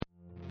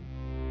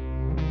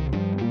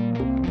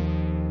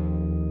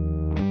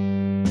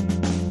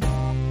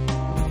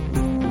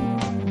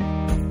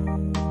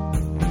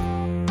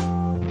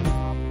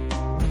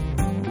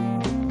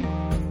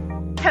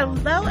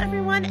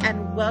everyone,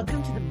 and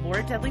welcome to the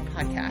More Deadly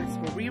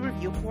podcast, where we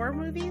review horror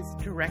movies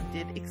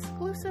directed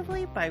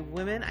exclusively by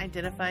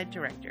women-identified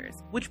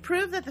directors, which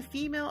prove that the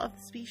female of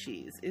the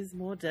species is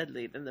more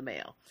deadly than the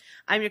male.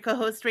 I'm your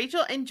co-host,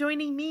 Rachel, and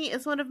joining me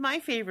is one of my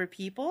favorite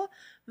people,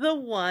 the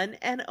one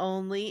and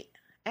only,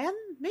 and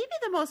maybe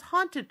the most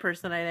haunted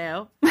person I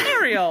know,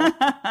 Ariel.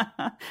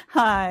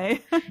 Hi.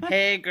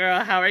 Hey, girl,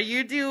 how are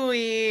you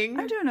doing?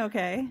 I'm doing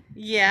okay.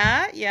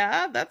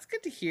 Yeah, that's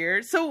good to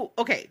hear. So,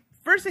 okay,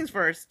 first things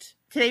first.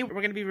 Today, we're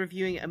going to be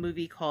reviewing a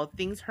movie called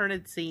Things Heard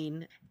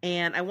Unseen,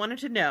 and I wanted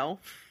to know,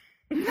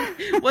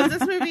 was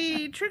this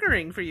movie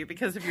triggering for you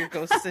because of your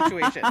ghost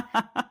situation?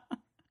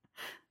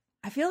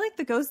 I feel like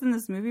the ghosts in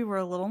this movie were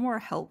a little more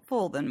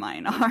helpful than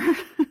mine are.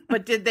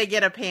 But did they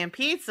get a pan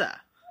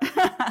pizza?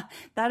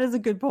 That is a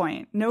good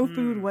point. No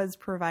food was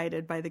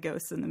provided by the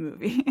ghosts in the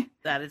movie.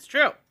 That is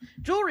true.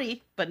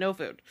 Jewelry, but no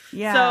food.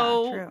 Yeah,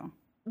 so, true.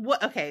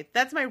 Okay,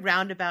 that's my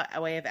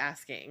roundabout way of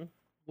asking.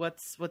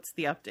 What's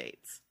the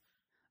updates?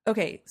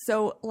 Okay,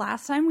 so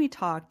last time we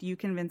talked, you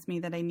convinced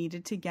me that I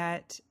needed to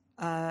get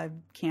a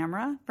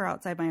camera for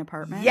outside my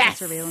apartment.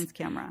 Yes! A surveillance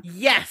camera.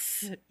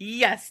 Yes!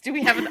 Do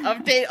we have an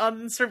update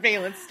on the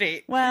surveillance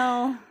state?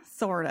 Well,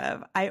 sort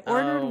of. I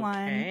ordered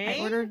one. Okay.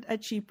 I ordered a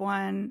cheap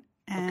one,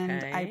 and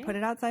I put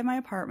it outside my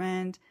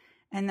apartment,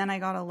 and then I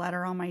got a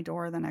letter on my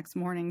door the next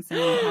morning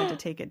saying I had to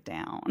take it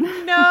down.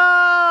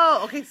 No!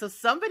 Okay, so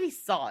somebody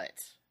saw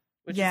it,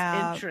 which is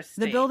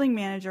interesting. The building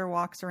manager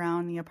walks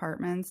around the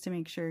apartments to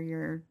make sure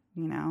you're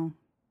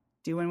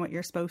doing what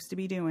you're supposed to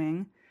be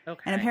doing.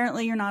 Okay. And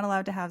apparently you're not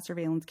allowed to have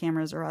surveillance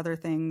cameras or other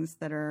things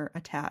that are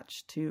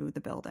attached to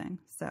the building.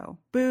 So,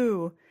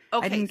 boo.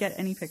 Okay, I didn't get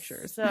any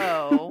pictures.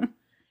 So,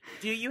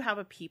 do you have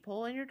a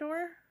peephole in your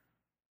door?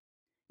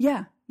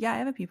 Yeah, I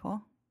have a peephole.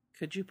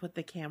 Could you put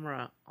the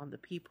camera on the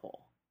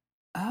peephole?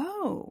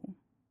 Oh.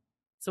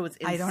 So it's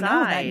inside. I don't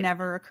know. That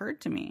never occurred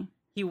to me.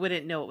 He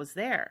wouldn't know it was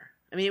there.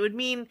 I mean, it would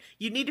mean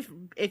you need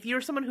to, if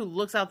you're someone who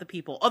looks out the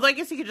peephole, although I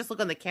guess you could just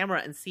look on the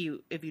camera and see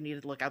if you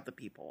needed to look out the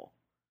peephole.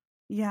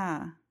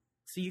 Yeah.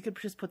 So you could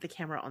just put the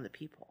camera on the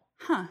peephole.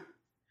 Huh.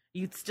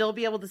 You'd still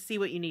be able to see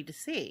what you need to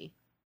see.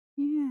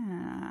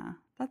 Yeah,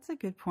 that's a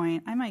good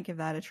point. I might give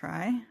that a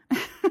try.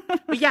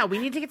 But yeah, we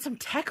need to get some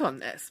tech on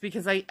this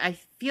because I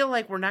feel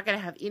like we're not going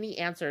to have any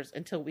answers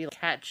until we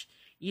catch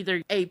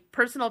either a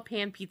personal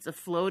pan pizza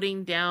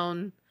floating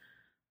down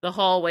the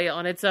hallway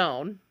on its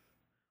own,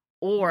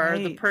 or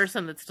the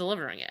person that's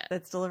delivering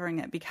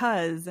it.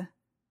 Because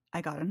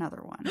I got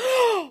another one.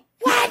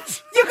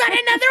 What? You got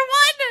another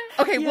one?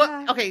 Okay,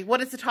 yeah. What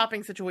is the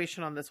topping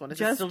situation on this one?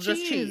 Is it still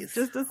just cheese?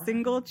 Just a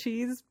single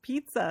cheese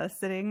pizza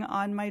sitting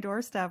on my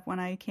doorstep when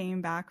I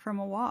came back from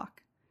a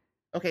walk.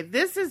 Okay,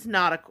 this is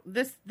not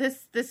this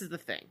is the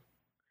thing.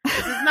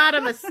 This is not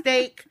a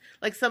mistake,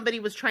 like somebody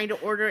was trying to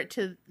order it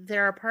to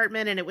their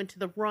apartment and it went to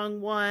the wrong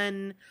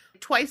one.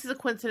 Twice is a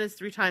coincidence,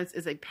 3 times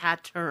is a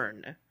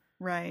pattern.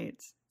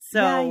 Right. So,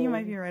 yeah, you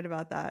might be right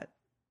about that.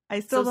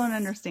 I still don't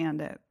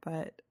understand it,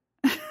 but...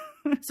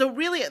 So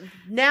really,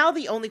 now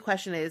the only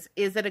question is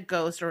it a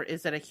ghost or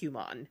is it a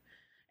human?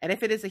 And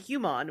if it is a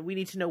human, we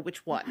need to know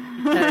which one.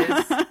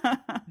 Because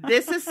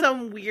this is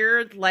some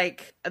weird,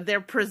 like,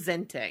 they're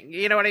presenting.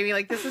 You know what I mean?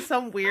 Like, this is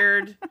some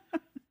weird,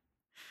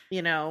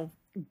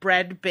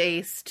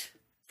 bread-based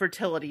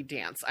fertility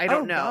dance. I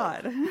don't know.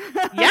 God.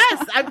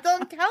 Yes, I'm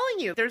telling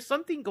you. There's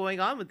something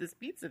going on with this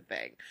pizza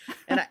thing.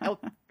 And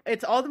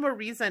it's all the more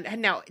reason. And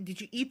now,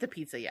 did you eat the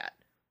pizza yet?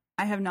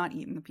 I have not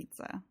eaten the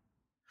pizza.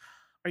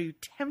 Are you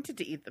tempted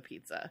to eat the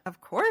pizza? Of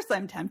course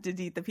I'm tempted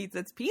to eat the pizza.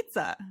 It's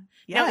pizza.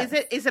 Yes. Now,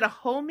 is it a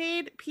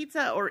homemade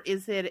pizza or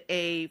is it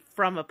a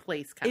from a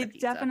place kind of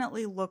pizza? It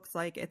definitely looks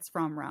like it's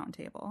from Round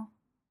Table.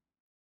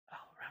 Oh,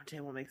 Round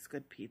Table makes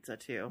good pizza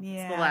too.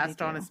 Yeah, it's the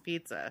last honest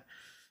pizza.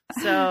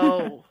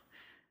 So,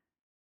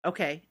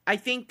 okay. I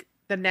think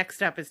the next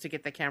step is to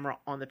get the camera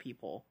on the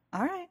peephole.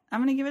 All right.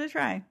 I'm going to give it a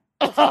try.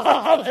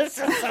 Oh, this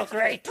is so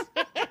great.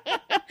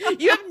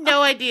 You have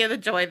no idea the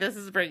joy this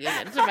is bringing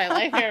into my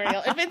life,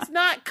 Ariel. If it's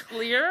not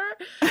clear,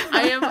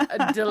 I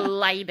am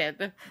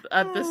delighted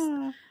at this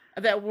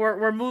that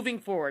we're moving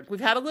forward. We've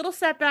had a little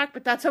setback,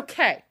 but that's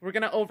okay. We're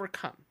going to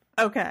overcome.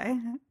 Okay.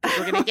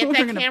 We're going to get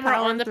that camera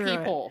on the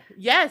peephole.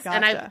 Yes,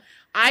 gotcha.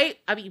 And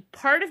I mean,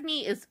 part of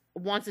me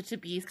wants it to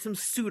be some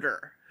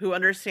suitor who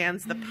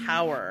understands the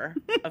power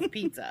of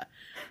pizza.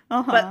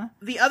 But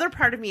the other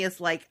part of me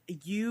is like,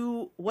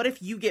 what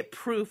if you get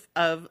proof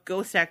of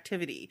ghost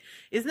activity?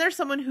 Isn't there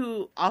someone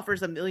who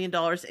offers $1 million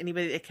to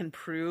anybody that can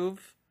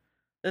prove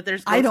that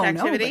there's ghost activity? I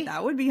don't know, but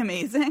that would be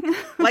amazing.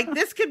 Like,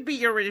 this could be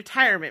your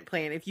retirement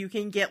plan if you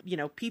can get,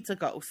 Pizza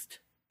Ghost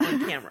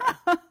on camera.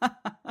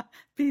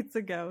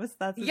 Pizza Ghost,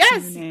 that's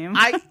his new name.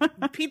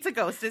 Pizza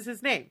Ghost is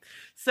his name.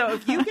 So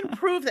if you can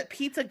prove that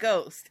Pizza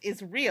Ghost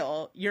is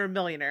real, you're a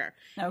millionaire.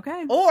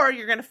 Okay. Or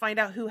you're going to find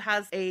out who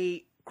has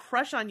a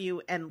crush on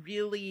you and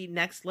really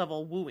next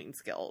level wooing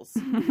skills.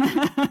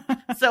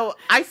 So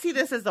I see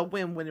this as a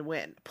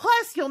win-win-win.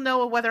 Plus, you'll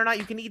know whether or not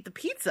you can eat the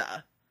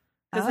pizza.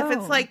 Because if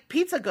it's like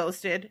pizza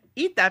ghosted,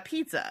 eat that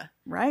pizza.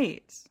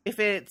 Right. If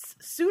it's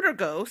suitor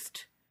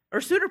ghost,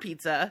 or suitor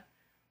pizza,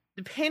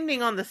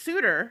 depending on the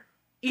suitor,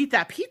 eat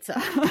that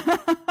pizza.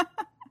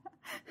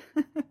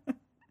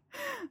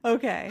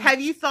 Okay.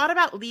 Have you thought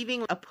about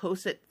leaving a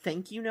post-it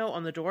thank you note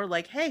on the door?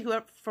 Like, hey,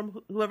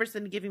 whoever's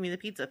been giving me the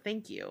pizza,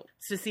 thank you.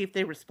 To see if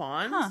they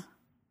respond. Huh.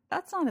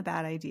 That's not a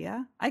bad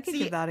idea. I could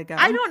give that a go.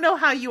 I don't know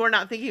how you are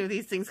not thinking of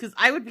these things, because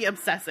I would be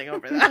obsessing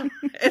over that.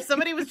 If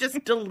somebody was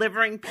just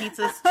delivering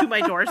pizzas to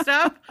my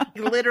doorstep,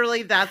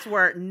 literally that's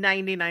where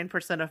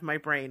 99% of my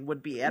brain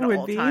would be at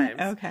all times.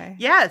 Okay.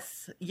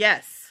 Yes.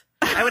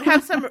 I would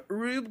have some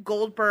Rube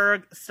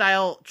Goldberg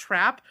style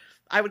trap.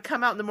 I would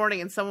come out in the morning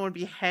and someone would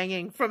be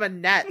hanging from a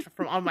net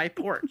from on my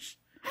porch.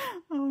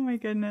 Oh my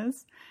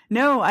goodness.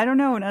 No, I don't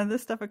know. None of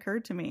this stuff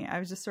occurred to me. I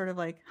was just sort of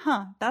like,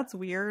 that's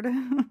weird.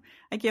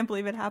 I can't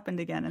believe it happened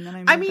again. And then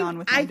I moved on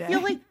with my day. I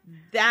feel like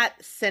that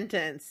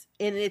sentence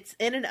in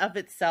and of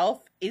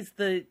itself is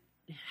the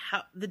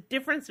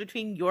difference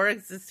between your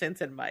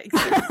existence and my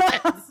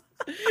existence.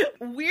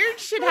 Weird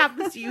shit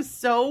happens to you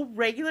so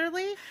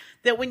regularly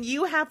that when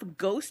you have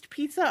ghost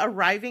pizza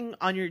arriving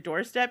on your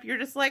doorstep, you're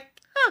just like,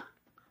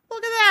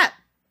 look at that.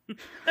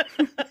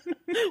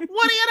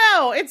 What do you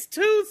know? It's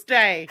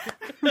Tuesday.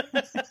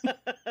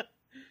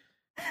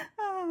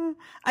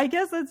 I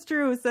guess that's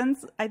true.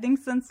 Since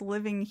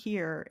living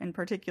here in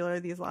particular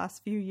these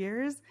last few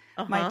years,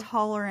 my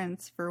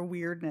tolerance for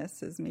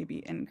weirdness has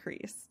maybe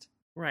increased.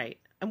 Right.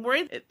 I'm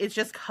worried it's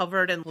just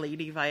covered in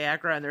Lady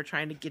Viagra and they're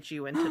trying to get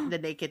you into the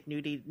naked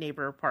nudie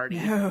neighbor party.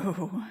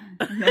 No.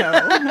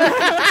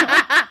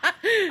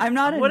 I'm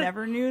not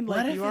never nude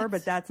like you are,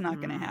 but that's not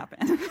going to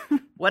happen.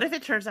 What if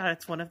it turns out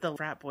it's one of the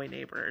frat boy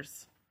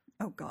neighbors?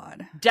 Oh,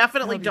 God.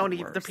 Definitely don't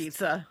eat the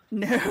pizza.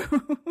 No.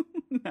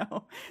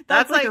 No.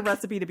 That's like a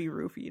recipe to be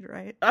roofied,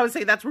 right? I would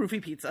say that's roofie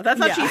pizza. That's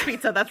not cheese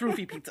pizza. That's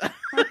roofie pizza.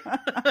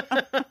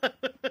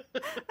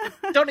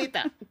 Don't eat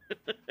that.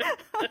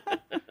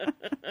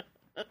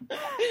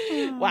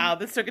 Wow,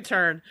 this took a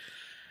turn.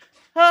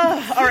 All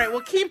right, well,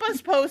 keep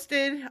us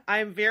posted.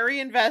 I'm very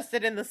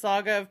invested in the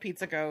saga of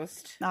Pizza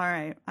Ghost. All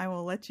right, I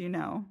will let you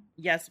know.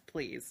 Yes,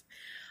 please.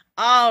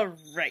 All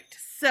right,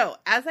 so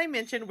as I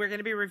mentioned, we're going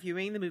to be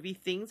reviewing the movie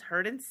Things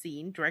Heard and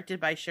Seen, directed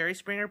by Sherry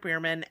Springer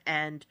Bierman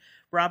and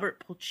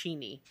Robert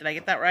Pulcini. Did I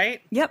get that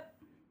right? Yep.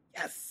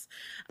 Yes.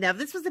 Now,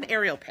 this was an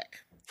Ariel pick.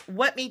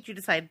 What made you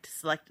decide to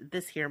select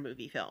this here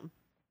movie film?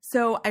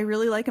 So I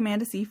really like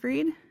Amanda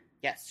Seyfried.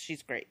 Yes,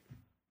 she's great.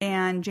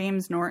 And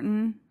James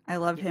Norton. I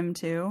love him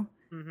too.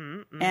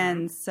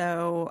 And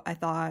so I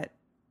thought,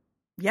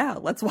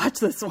 let's watch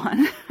this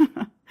one.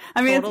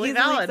 I mean, totally it's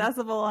easily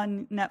accessible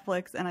on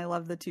Netflix, and I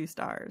love the 2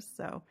 stars.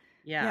 So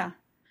yeah.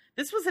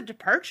 This was a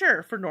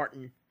departure for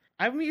Norton.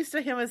 I'm used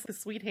to him as the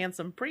sweet,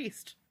 handsome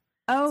priest.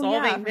 Oh,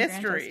 solving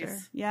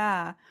mysteries.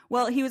 Yeah.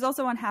 Well, he was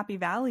also on Happy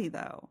Valley,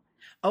 though.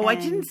 Oh, I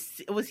didn't.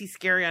 Was he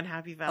scary on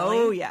Happy Valley?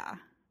 Oh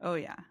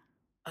yeah.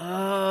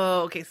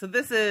 Oh, okay. So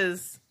this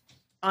is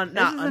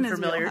not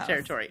unfamiliar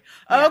territory.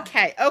 Yeah.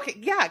 Okay.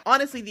 Yeah.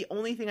 Honestly, the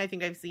only thing I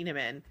think I've seen him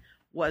in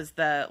was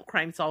the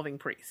crime-solving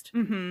priest,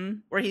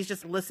 where he's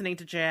just listening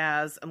to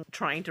jazz and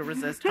trying to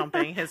resist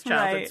humping his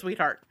childhood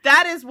sweetheart.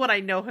 That is what I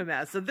know him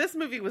as. So this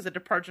movie was a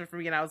departure for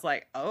me, and I was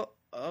like,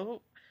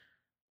 oh,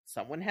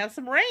 someone has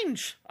some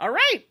range. All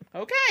right.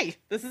 Okay.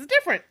 This is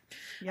different.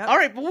 Yep. All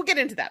right, but we'll get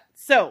into that.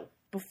 So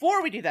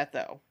before we do that,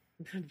 though,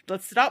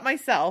 let's stop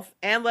myself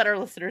and let our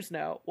listeners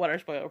know what our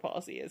spoiler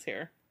policy is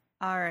here.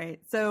 All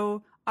right.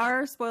 So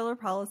our spoiler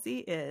policy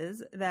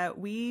is that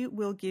we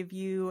will give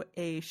you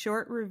a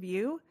short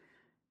review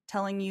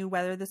telling you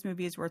whether this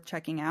movie is worth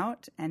checking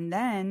out. And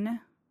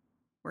then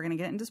we're going to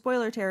get into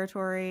spoiler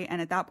territory.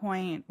 And at that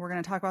point, we're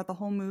going to talk about the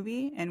whole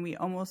movie. And we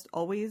always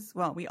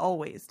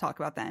talk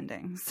about the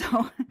ending.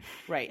 So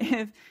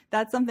if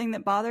that's something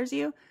that bothers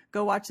you,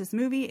 go watch this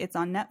movie. It's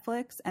on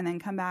Netflix, and then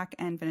come back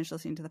and finish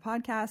listening to the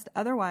podcast.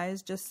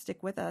 Otherwise, just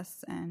stick with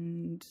us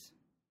and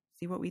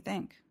see what we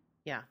think.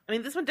 Yeah. I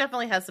mean, this one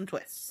definitely has some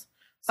twists.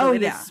 So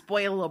it is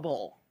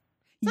spoilable.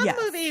 Some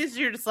movies,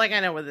 you're just like, I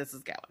know where this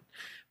is going.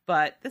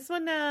 But this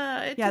one,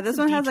 this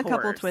one has a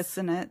couple twists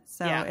in it.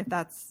 So if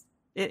that's,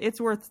 it's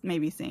worth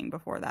maybe seeing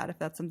before that, if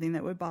that's something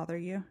that would bother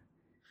you.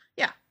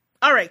 Yeah.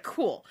 All right,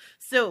 cool.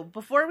 So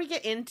before we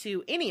get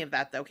into any of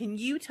that, though, can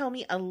you tell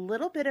me a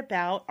little bit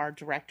about our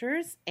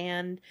directors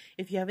and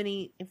if you have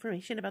any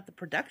information about the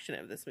production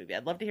of this movie?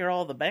 I'd love to hear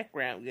all the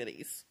background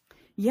goodies.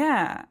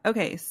 Yeah.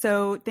 Okay.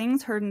 So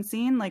Things Heard and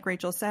Seen, like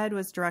Rachel said,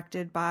 was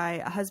directed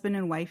by a husband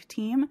and wife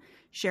team,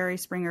 Sherry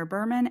Springer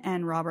Bierman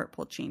and Robert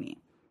Pulcini.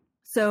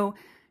 So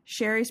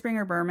Sherry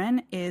Springer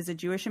Bierman is a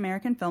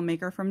Jewish-American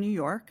filmmaker from New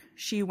York.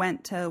 She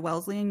went to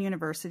Wesleyan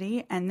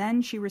University, and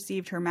then she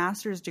received her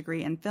master's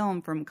degree in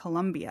film from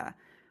Columbia,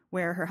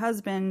 where her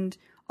husband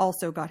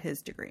also got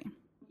his degree.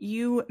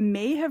 You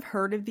may have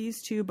heard of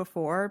these two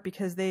before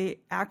because they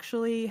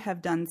actually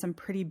have done some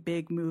pretty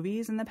big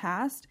movies in the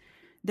past.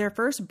 Their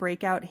first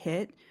breakout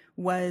hit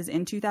was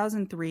in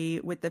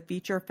 2003 with the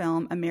feature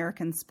film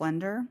American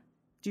Splendor.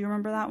 Do you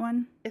remember that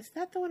one? Is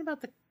that the one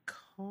about the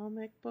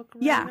comic book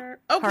writer? Yeah.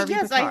 Okay, Harvey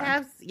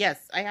Pekar.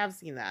 I have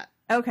seen that.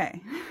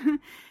 Okay.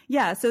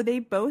 Yeah, so they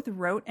both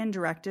wrote and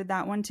directed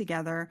that one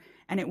together,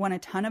 and it won a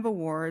ton of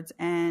awards,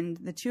 and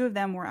the two of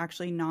them were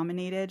actually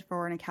nominated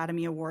for an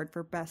Academy Award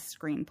for Best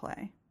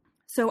Screenplay.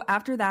 So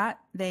after that,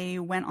 they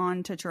went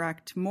on to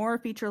direct more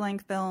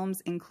feature-length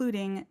films,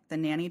 including The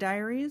Nanny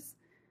Diaries,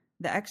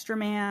 The Extra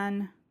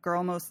Man,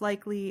 Girl Most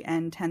Likely,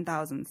 and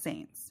 10,000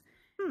 Saints.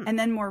 And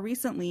then more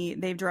recently,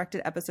 they've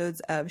directed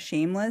episodes of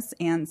Shameless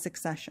and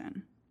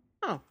Succession.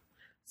 Oh,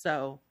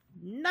 so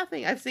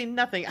nothing. I've seen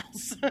nothing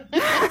else.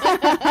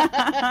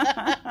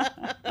 I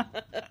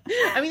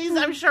mean, these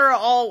I'm sure are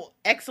all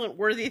excellent,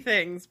 worthy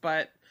things,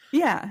 but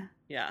yeah.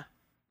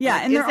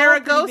 And is they're there all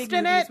a pretty ghost big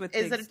in movies it? with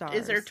Is big it? stars.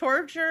 Is there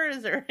torture?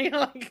 Is there?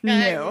 Like,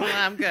 No,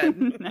 I'm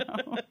good.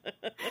 No,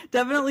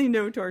 definitely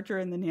no torture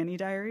in The Nanny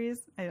Diaries.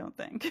 I don't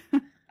think.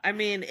 I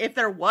mean, if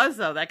there was,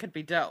 though, that could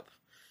be dope.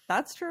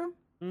 That's true.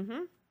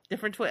 Mm-hmm.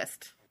 Different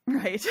twist.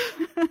 Right.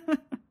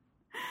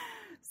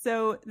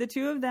 So the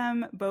two of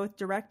them both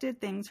directed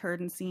Things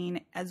Heard and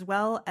Seen, as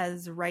well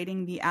as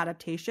writing the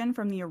adaptation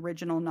from the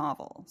original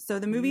novel. So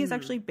the movie is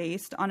actually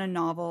based on a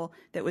novel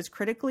that was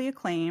critically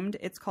acclaimed.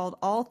 It's called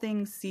All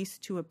Things Cease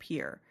to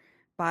Appear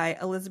by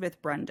Elizabeth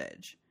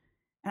Brundage.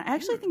 And I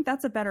actually think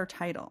that's a better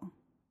title.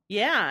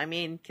 Yeah, I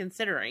mean,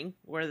 considering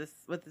what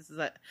this is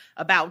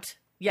about.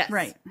 Yes.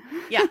 Right.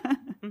 Yeah.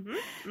 Mm-hmm.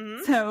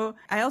 Mm-hmm. So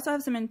I also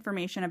have some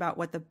information about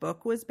what the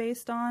book was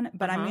based on,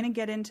 but I'm going to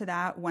get into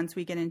that once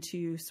we get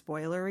into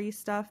spoilery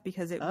stuff,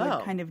 because it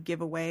would kind of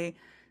give away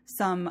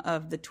some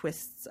of the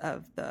twists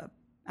of the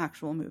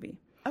actual movie.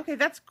 Okay,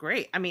 that's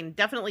great. I mean,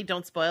 definitely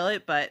don't spoil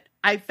it, but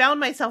I found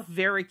myself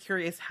very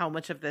curious how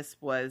much of this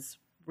was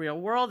real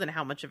world and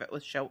how much of it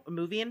was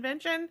movie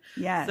invention.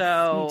 Yes,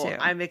 so me too.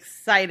 I'm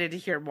excited to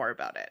hear more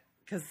about it,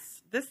 because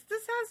this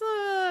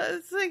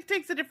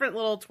takes a different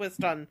little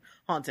twist on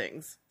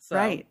hauntings. So.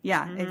 Right.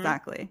 Yeah,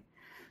 exactly.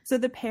 So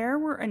the pair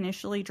were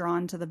initially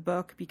drawn to the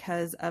book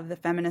because of the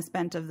feminist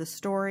bent of the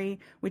story,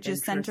 which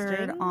is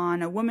centered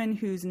on a woman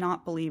who's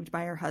not believed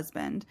by her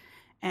husband.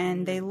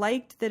 And they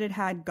liked that it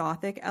had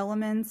gothic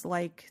elements,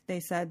 like they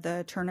said,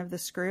 the turn of the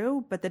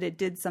screw, but that it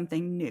did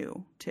something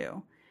new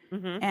too.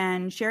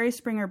 And Sherry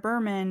Springer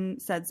Berman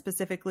said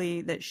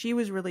specifically that she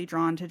was really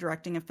drawn to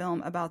directing a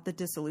film about the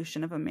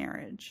dissolution of a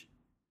marriage.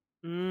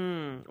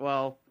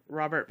 Well,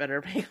 Robert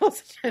better pay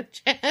close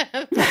attention.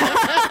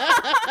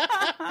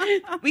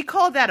 We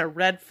call that a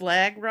red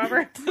flag,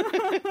 Robert.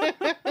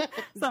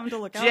 Something to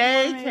look out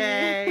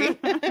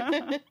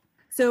JK.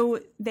 So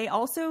they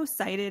also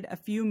cited a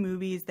few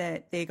movies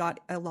that they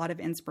got a lot of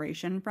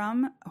inspiration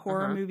from,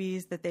 horror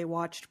movies that they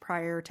watched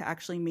prior to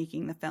actually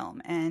making the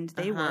film. And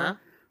they were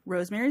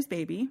Rosemary's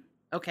Baby.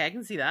 Okay, I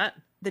can see that.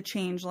 The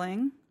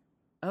Changeling.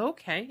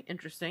 Okay,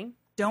 interesting.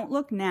 Don't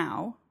Look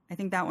Now. I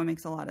think that one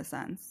makes a lot of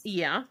sense.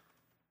 Yeah.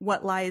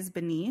 What Lies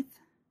Beneath.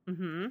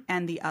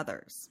 And The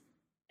Others.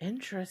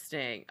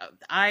 Interesting.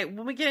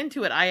 When we get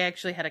into it, I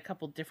actually had a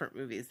couple different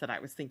movies that I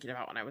was thinking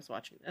about when I was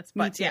watching this.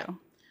 But Me too.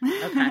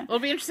 Yeah. Okay. It'll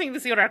be interesting to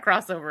see what our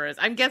crossover is.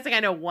 I'm guessing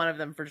I know one of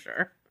them for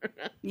sure.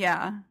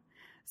 Yeah.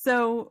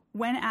 So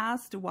when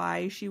asked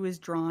why she was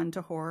drawn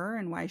to horror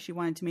and why she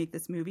wanted to make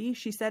this movie,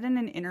 she said in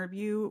an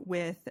interview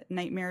with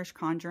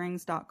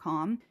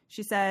nightmarishconjurings.com,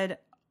 she said,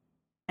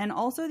 and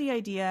also the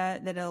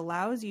idea that it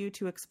allows you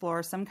to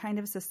explore some kind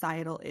of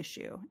societal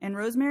issue. In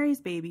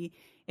Rosemary's Baby,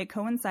 it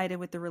coincided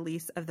with the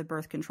release of the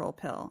birth control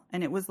pill.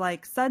 And it was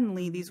like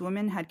suddenly these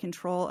women had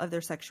control of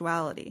their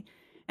sexuality.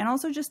 And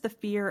also just the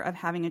fear of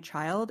having a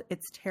child.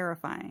 It's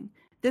terrifying.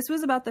 This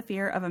was about the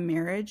fear of a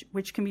marriage,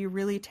 which can be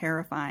really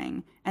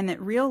terrifying, and that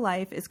real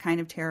life is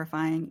kind of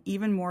terrifying,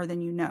 even more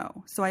than you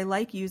know. So I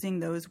like using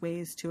those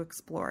ways to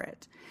explore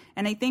it.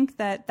 And I think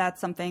that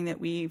that's something that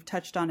we've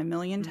touched on a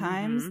million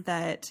times,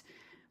 that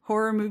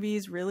horror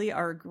movies really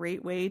are a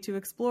great way to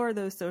explore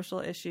those social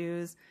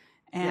issues,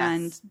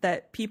 and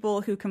that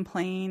people who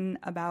complain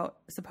about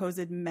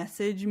supposed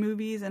message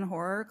movies and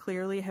horror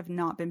clearly have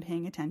not been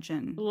paying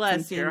attention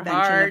since the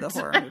invention of the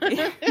horror movie.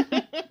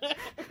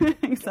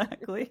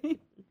 Exactly.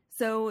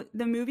 So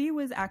the movie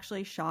was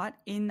actually shot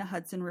in the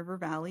Hudson River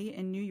Valley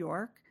in New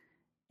York,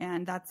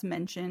 and that's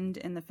mentioned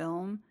in the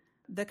film.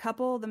 The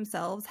couple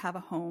themselves have a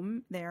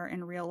home there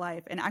in real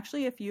life, and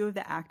actually a few of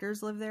the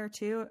actors live there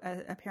too.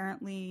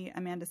 Apparently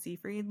Amanda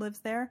Seyfried lives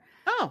there.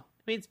 Oh,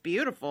 I mean, it's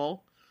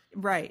beautiful.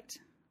 Right.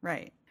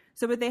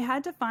 So, but they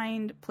had to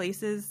find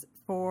places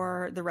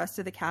for the rest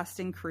of the cast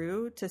and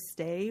crew to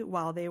stay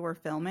while they were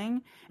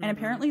filming. And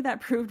apparently that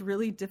proved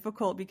really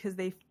difficult because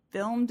they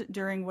filmed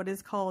during what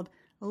is called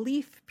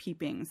leaf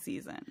peeping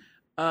season.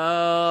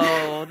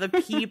 Oh, the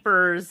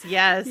peepers.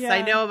 Yes, Yeah.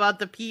 I know about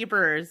the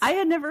peepers. I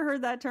had never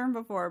heard that term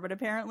before, but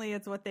apparently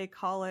it's what they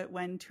call it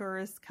when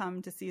tourists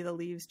come to see the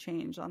leaves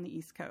change on the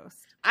East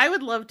Coast. I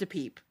would love to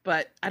peep,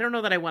 but I don't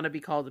know that I want to be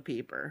called a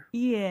peeper.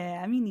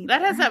 Yeah, I mean, neither.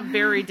 That has a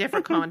very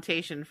different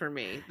connotation for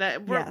me.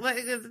 That we're Yes. like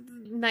it's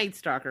Night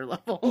Stalker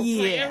levels.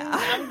 Yeah.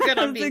 I'm good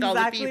on That's being called a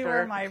exactly peeper.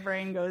 where my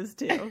brain goes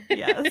to.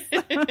 Yes.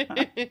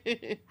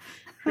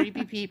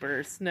 Creepy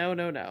peepers. No.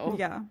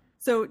 Yeah.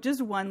 So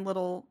just one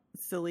little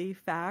silly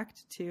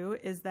fact, too,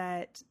 is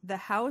that the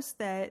house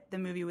that the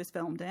movie was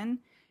filmed in,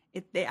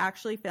 they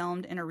actually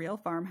filmed in a real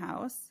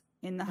farmhouse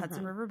in the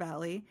Hudson River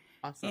Valley.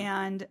 Awesome.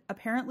 And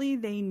apparently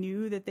they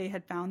knew that they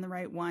had found the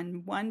right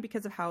one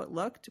because of how it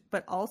looked,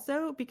 but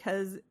also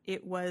because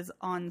it was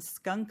on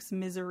Skunk's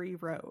Misery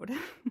Road.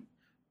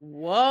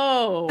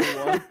 Whoa.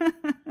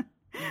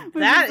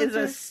 That is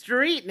a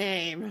street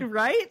name.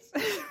 Right?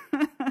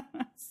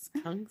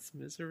 Skunk's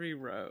Misery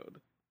Road.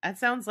 That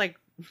sounds like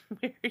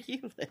where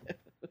you live.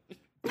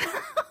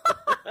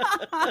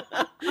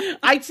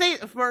 I'd say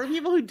for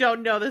people who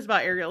don't know this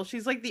about Ariel, she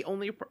is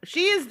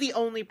the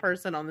only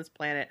person on this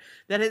planet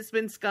that has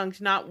been skunked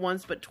not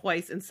once but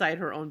twice inside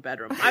her own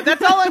bedroom.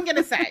 That's all I'm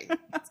gonna say.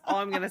 That's all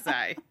I'm gonna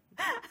say.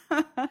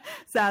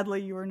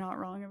 Sadly, you were not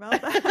wrong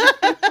about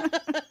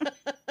that.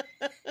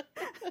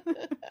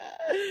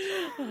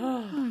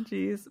 Oh,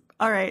 geez.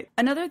 All right.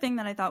 Another thing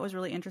that I thought was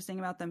really interesting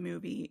about the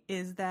movie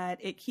is that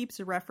it keeps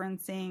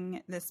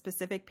referencing this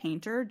specific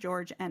painter,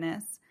 George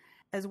Ennis,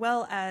 as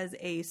well as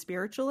a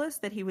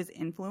spiritualist that he was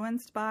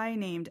influenced by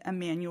named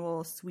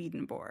Emanuel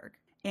Swedenborg.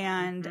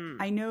 And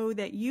I know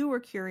that you were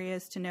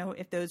curious to know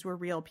if those were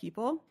real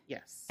people.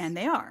 Yes. And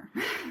they are.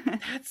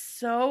 That's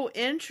so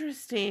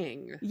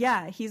interesting.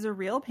 Yeah, he's a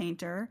real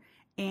painter.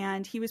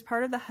 And he was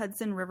part of the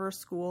Hudson River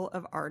School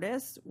of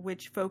Artists,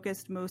 which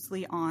focused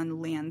mostly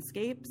on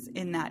landscapes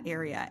in that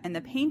area. And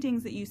the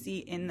paintings that you see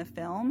in the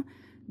film,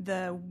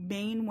 the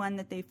main one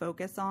that they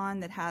focus on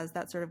that has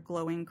that sort of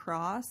glowing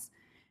cross,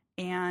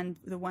 and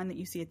the one that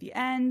you see at the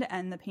end,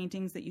 and the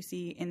paintings that you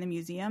see in the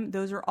museum,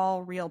 those are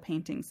all real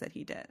paintings that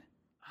he did.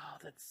 Oh,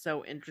 that's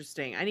so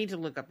interesting. I need to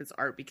look up his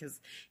art because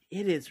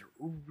it is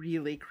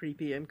really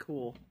creepy and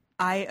cool.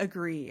 I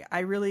agree.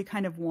 I really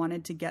kind of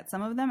wanted to get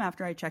some of them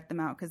after I checked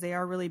them out because they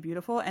are really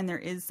beautiful and there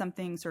is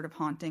something sort of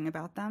haunting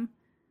about them.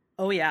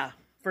 Oh, yeah,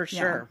 for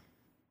sure. Yeah.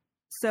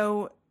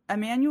 So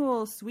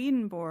Emanuel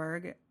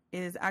Swedenborg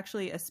is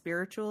actually a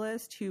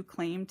spiritualist who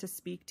claimed to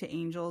speak to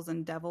angels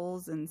and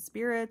devils and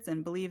spirits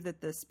and believe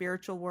that the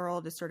spiritual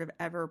world is sort of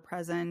ever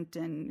present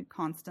and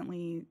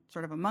constantly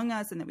sort of among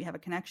us and that we have a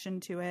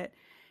connection to it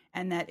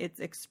and that it's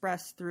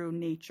expressed through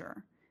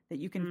nature, that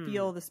you can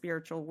feel the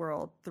spiritual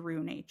world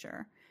through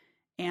nature.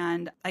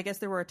 And I guess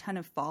there were a ton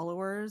of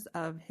followers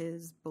of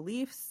his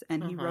beliefs,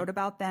 and he wrote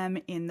about them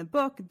in the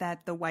book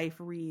that the wife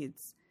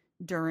reads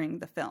during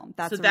the film.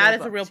 That is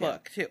a real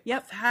book, too.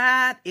 Yep.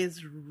 That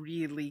is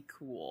really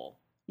cool.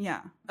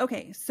 Yeah.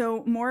 Okay,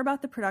 so more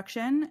about the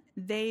production.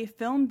 They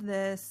filmed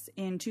this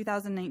in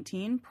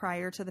 2019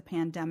 prior to the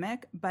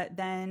pandemic, but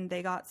then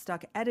they got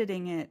stuck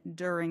editing it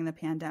during the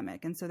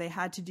pandemic. And so they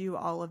had to do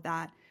all of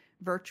that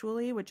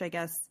virtually, which I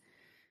guess...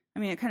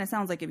 it kind of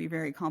sounds like it'd be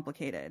very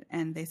complicated.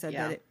 And they said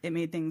that it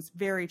made things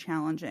very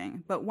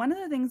challenging. But one of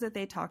the things that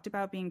they talked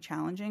about being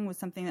challenging was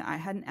something that I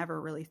hadn't ever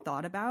really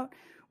thought about,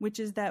 which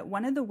is that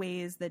one of the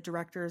ways that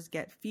directors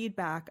get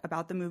feedback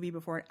about the movie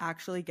before it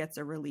actually gets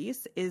a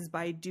release is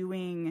by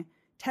doing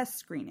test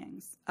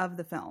screenings of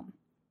the film.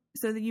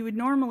 So that you would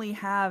normally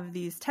have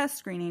these test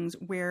screenings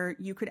where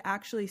you could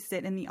actually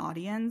sit in the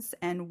audience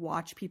and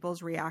watch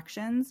people's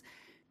reactions.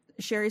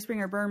 Sherry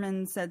Springer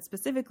Berman said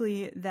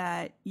specifically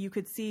that you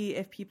could see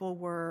if people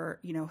were,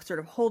 sort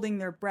of holding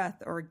their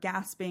breath or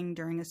gasping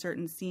during a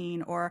certain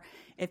scene, or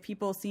if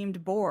people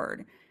seemed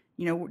bored.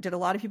 Did a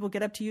lot of people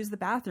get up to use the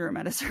bathroom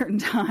at a certain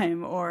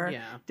time, or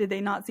did they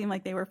not seem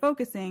like they were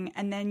focusing?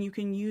 And then you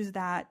can use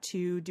that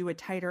to do a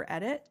tighter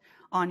edit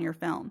on your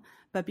film.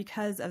 But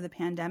because of the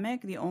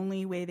pandemic, the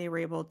only way they were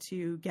able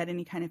to get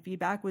any kind of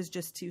feedback was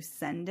just to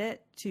send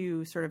it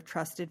to sort of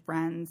trusted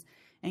friends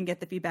and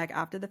get the feedback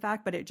after the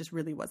fact, but it just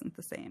really wasn't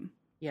the same.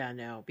 Yeah,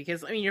 no,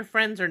 because, your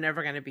friends are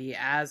never going to be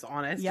as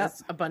honest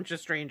as a bunch of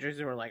strangers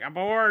who are like, I'm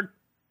bored.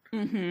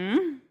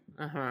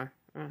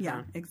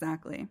 Yeah,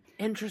 exactly.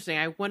 Interesting.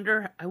 I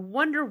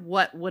wonder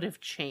what would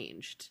have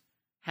changed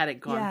had it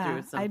gone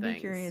through some I'd things. be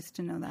curious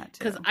to know that,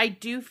 too. Because I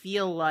do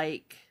feel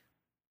like,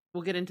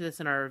 we'll get into this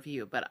in our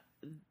review, but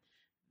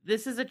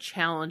this is a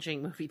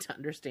challenging movie to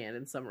understand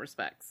in some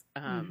respects.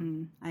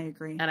 I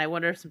agree. And I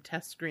wonder if some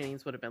test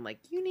screenings would have been like,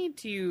 you need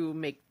to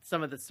make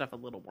some of this stuff a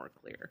little more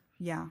clear.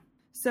 Yeah.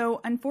 So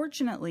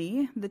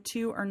unfortunately, the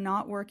two are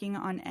not working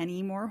on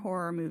any more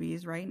horror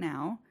movies right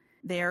now.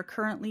 They are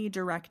currently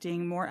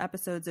directing more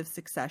episodes of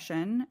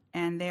Succession,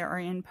 and they are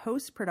in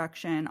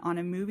post-production on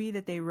a movie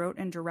that they wrote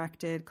and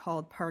directed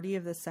called Party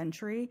of the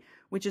Century,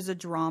 which is a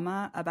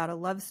drama about a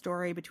love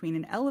story between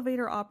an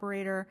elevator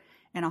operator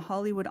and a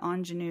Hollywood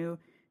ingenue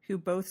who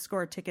both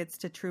score tickets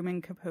to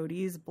Truman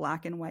Capote's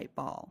Black and White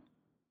Ball.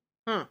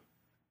 So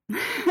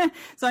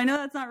I know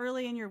that's not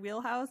really in your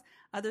wheelhouse,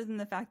 other than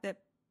the fact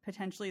that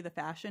potentially the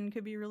fashion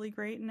could be really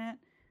great in it.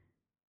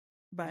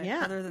 But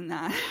other than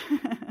that,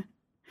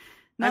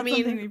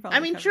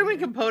 Truman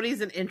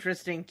Capote's an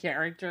interesting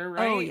character,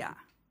 right? Oh yeah,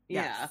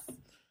 yeah.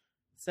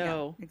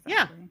 So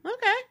exactly.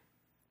 Okay.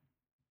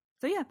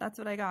 So yeah, that's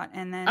what I got,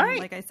 and then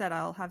like I said,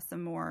 I'll have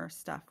some more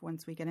stuff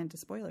once we get into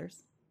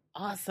spoilers.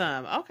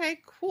 Awesome. Okay,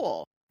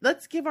 cool.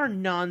 let's give our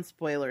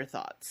non-spoiler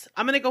thoughts.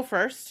 I'm going to go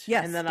first.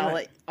 Yes, and then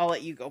do I'll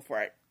let you go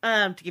for it.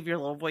 To give your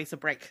little voice a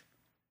break.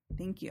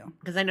 Thank you.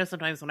 Because I know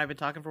sometimes when I've been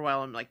talking for a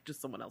while, I'm like,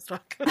 just someone else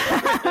talk.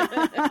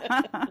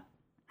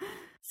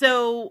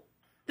 So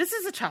this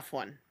is a tough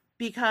one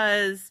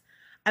because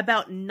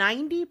about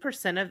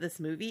 90% of this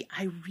movie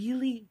I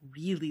really,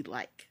 really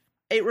like.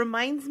 It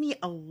reminds me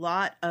a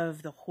lot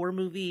of the horror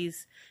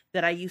movies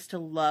that I used to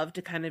love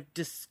to kind of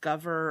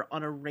discover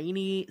on a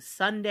rainy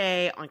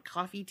Sunday on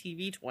Coffee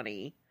TV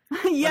 20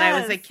 when I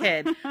was a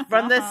kid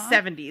from the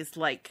 70s,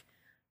 like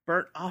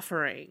Burnt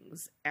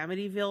Offerings,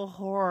 Amityville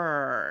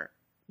Horror,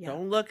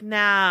 Don't Look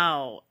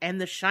Now,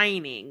 and The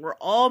Shining were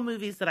all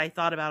movies that I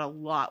thought about a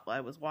lot while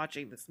I was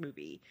watching this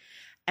movie.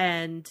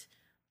 And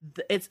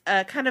it's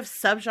a kind of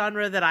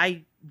subgenre that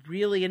I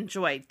really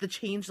enjoyed. The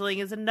Changeling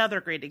is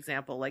another great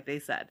example, like they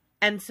said.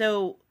 And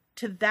so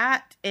to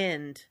that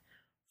end,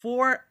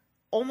 for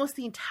almost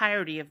the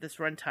entirety of this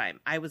runtime,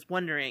 I was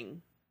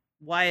wondering,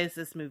 why is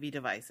this movie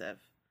divisive?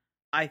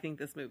 I think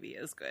this movie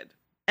is good.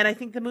 And I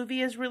think the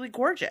movie is really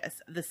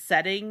gorgeous. The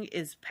setting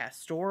is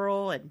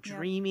pastoral and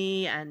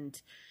dreamy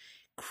and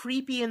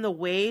creepy in the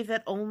way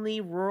that only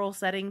rural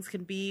settings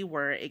can be,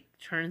 where it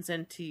turns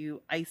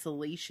into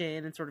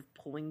isolation and sort of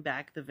pulling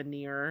back the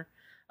veneer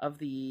of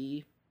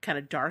the kind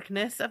of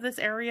darkness of this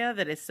area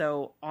that is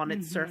so on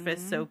its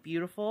surface so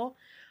beautiful.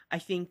 I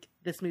think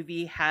this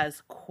movie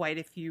has quite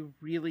a few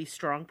really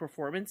strong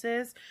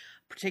performances,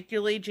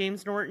 particularly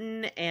James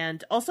Norton,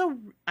 and also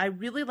I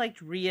really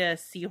liked Rhea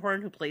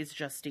Seehorn, who plays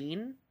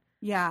Justine.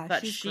 Yeah,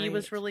 but she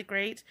was really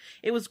great.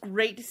 It was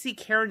great to see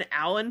Karen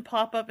Allen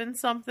pop up in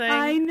something.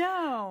 I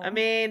know. I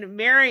mean,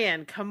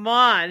 Marion, come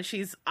on.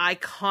 She's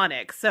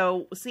iconic.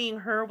 So seeing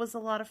her was a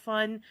lot of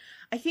fun.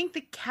 I think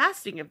the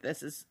casting of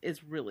this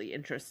is really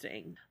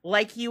interesting.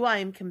 Like you, I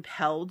am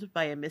compelled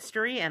by a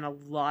mystery, and a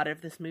lot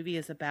of this movie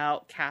is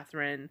about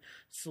Catherine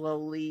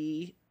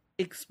slowly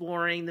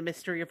exploring the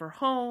mystery of her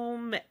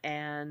home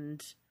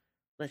and,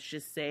 let's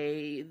just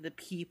say, the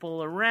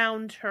people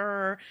around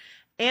her.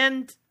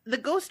 And the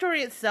ghost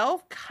story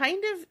itself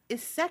kind of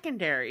is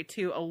secondary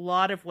to a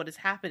lot of what is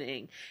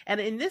happening. And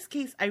in this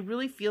case, I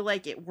really feel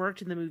like it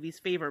worked in the movie's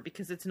favor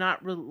because it's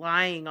not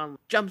relying on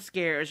jump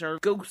scares or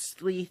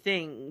ghostly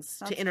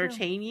things to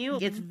entertain you.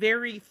 Mm-hmm. It's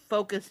very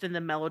focused in the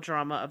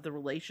melodrama of the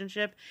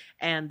relationship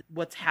and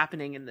what's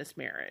happening in this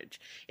marriage.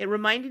 It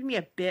reminded me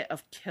a bit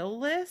of Kill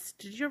List.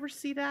 Did you ever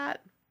see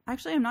that?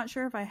 Actually, I'm not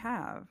sure if I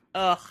have.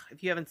 Ugh,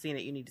 if you haven't seen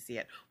it, you need to see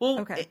it. Well,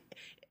 okay.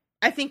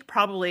 I think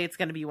probably it's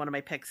going to be one of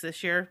my picks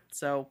this year,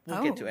 so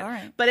we'll get to it. All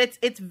right. But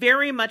it's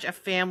very much a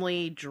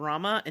family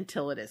drama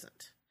until it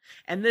isn't.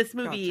 And this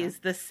movie is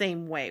the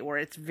same way, where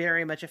it's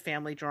very much a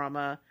family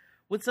drama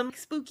with some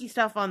spooky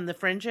stuff on the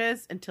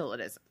fringes until it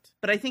isn't.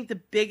 But I think the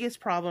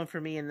biggest problem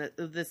for me in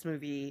this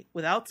movie,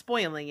 without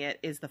spoiling it,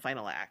 is the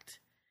final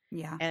act.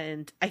 Yeah.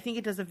 And I think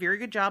it does a very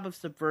good job of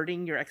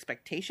subverting your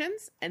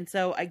expectations. And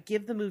so I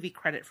give the movie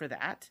credit for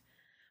that.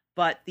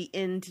 But the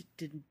end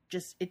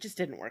just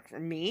didn't work for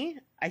me.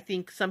 I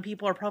think some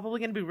people are probably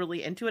going to be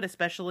really into it,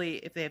 especially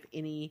if they have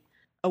any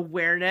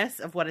awareness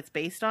of what it's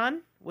based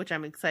on, which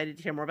I'm excited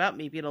to hear more about.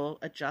 Maybe it'll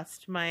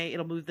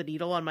move the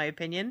needle on my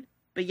opinion.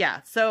 But yeah,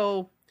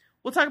 so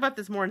we'll talk about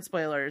this more in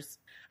spoilers.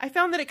 I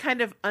found that it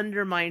kind of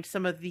undermined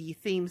some of the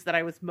themes that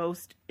I was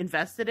most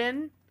invested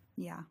in.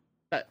 Yeah.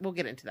 But we'll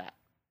get into that.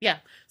 Yeah.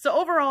 So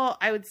overall,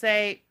 I would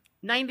say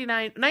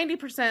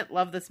 90%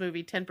 love this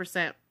movie,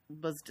 10%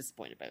 was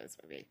disappointed by this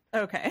movie.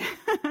 Okay.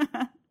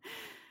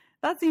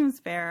 That seems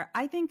fair.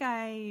 I think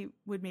I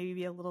would maybe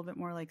be a little bit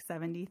more like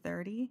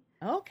 70-30.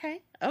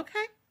 Okay.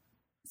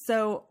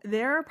 So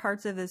there are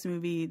parts of this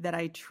movie that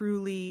I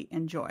truly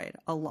enjoyed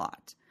a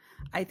lot.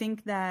 I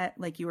think that,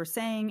 like you were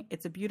saying,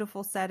 it's a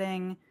beautiful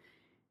setting,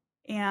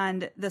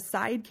 and the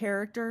side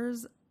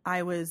characters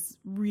I was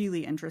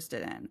really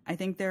interested in. I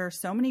think there are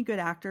so many good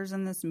actors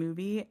in this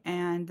movie,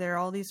 and there are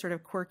all these sort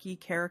of quirky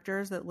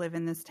characters that live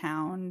in this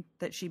town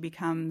that she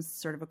becomes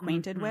sort of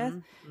acquainted with,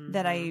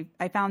 that I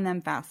found them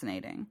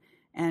fascinating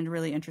and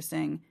really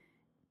interesting.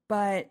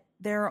 But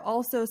there are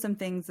also some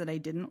things that I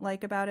didn't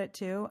like about it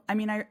too. I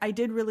mean, I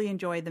did really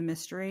enjoy the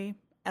mystery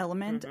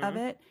element of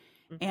it,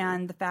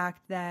 and the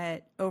fact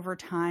that over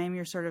time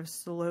you're sort of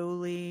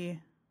slowly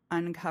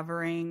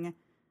uncovering,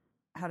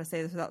 how to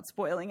say this without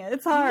spoiling it.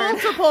 It's hard.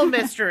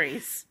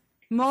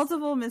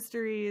 Multiple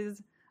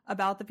mysteries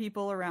about the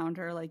people around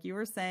her, like you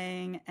were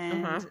saying.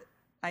 And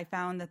I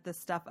found that the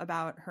stuff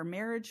about her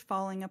marriage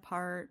falling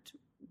apart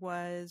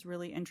was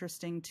really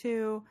interesting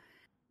too.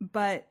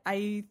 But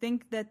I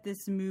think that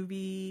this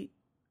movie,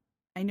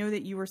 I know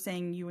that you were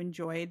saying you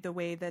enjoyed the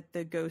way that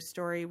the ghost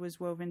story was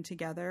woven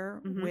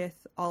together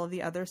with all of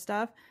the other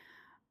stuff.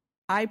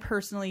 I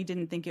personally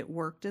didn't think it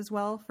worked as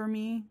well for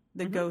me,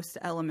 the ghost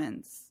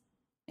elements.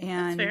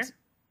 And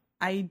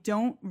I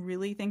don't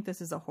really think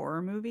this is a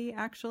horror movie,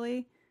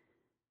 actually.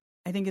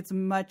 I think it's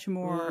much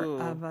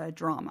more of a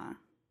drama.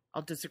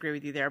 I'll disagree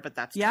with you there, but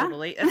that's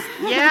totally...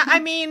 I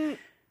mean,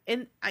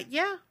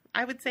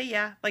 I would say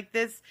yeah. Like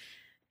this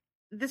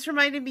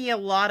reminded me a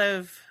lot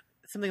of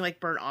something like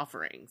Burnt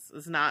Offerings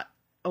is not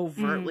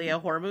overtly a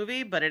horror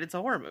movie, but it's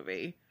a horror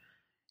movie.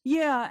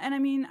 Yeah, and I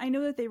mean, I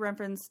know that they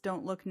reference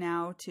Don't Look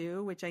Now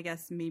too, which I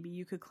guess maybe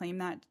you could claim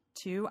that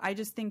too. I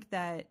just think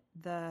that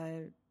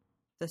the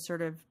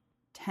sort of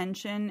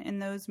tension in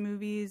those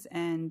movies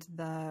and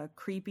the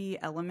creepy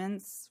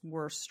elements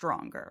were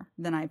stronger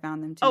than I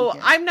found them to be.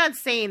 I'm not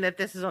saying that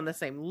this is on the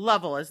same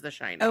level as The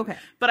Shining. Okay.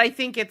 But I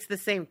think it's the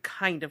same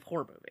kind of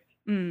horror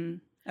movie.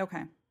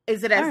 Okay.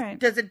 Is it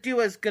does it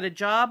do as good a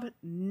job?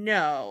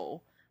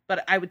 No.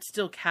 But I would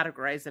still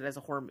categorize it as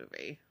a horror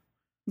movie.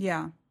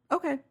 Yeah.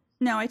 Okay.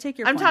 No, I take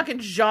your point. I'm talking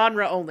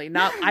genre only,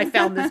 not I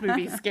found this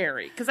movie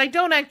scary. Because I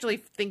don't actually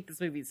think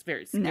this movie is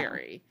very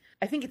scary. No.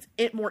 I think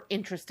it's more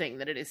interesting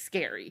than it is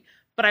scary.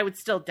 But I would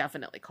still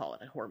definitely call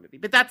it a horror movie.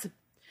 But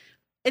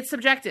it's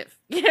subjective.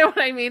 You know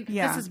what I mean?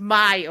 Yeah. This is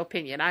my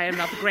opinion. I am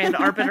not the grand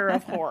arbiter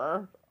of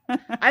horror.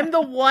 I'm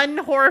the one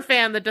horror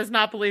fan that does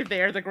not believe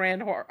they are the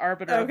grand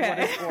arbiter of what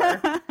is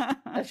horror.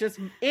 That's just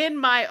in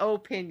my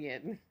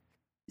opinion.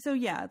 So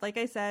yeah, like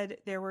I said,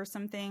 there were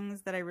some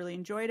things that I really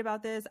enjoyed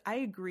about this. I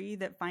agree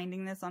that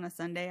finding this on a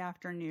Sunday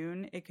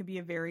afternoon, it could be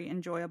a very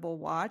enjoyable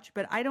watch,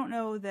 but I don't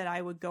know that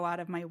I would go out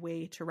of my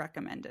way to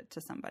recommend it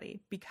to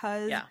somebody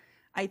because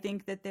I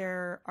think that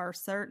there are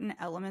certain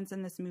elements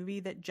in this movie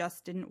that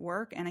just didn't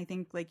work. And I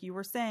think, like you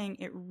were saying,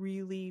 it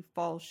really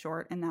falls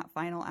short in that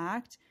final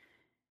act.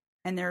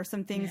 And there are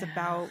some things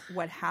about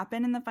what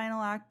happened in the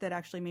final act that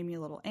actually made me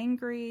a little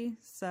angry.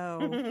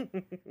 So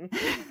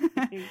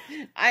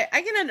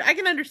I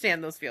can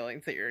understand those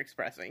feelings that you're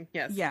expressing.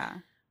 Yes. Yeah.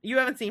 You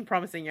haven't seen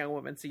Promising Young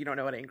Woman, so you don't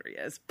know what angry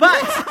is. But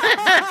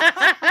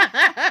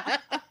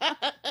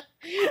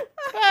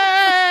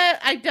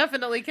I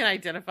definitely can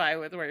identify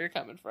with where you're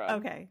coming from.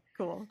 Okay.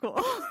 Cool. All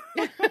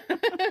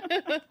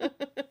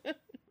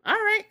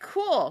right,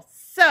 cool.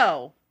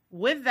 So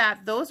with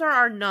that, those are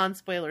our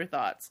non-spoiler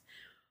thoughts.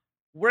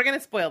 We're going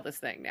to spoil this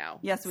thing now.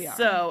 Yes, we are.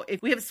 So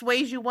if we have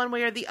swayed you one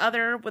way or the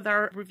other with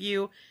our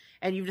review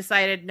and you've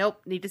decided,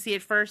 nope, need to see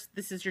it first,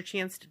 this is your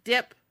chance to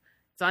dip.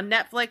 It's on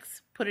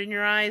Netflix. Put it in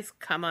your eyes.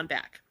 Come on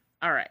back.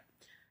 All right.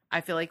 I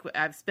feel like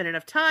I've spent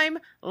enough time.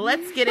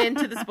 Let's get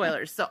into the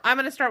spoilers. So I'm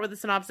going to start with the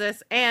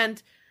synopsis.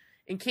 And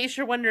in case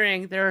you're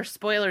wondering, there are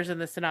spoilers in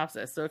the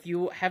synopsis. So if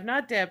you have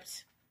not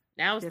dipped,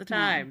 now's the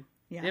time.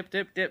 Yeah.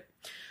 Dip.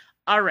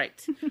 All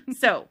right.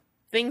 So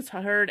things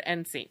heard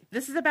and seen.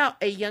 This is about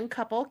a young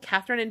couple,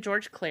 Catherine and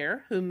George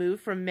Clare, who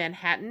moved from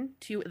Manhattan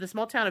to the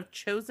small town of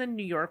Chosin,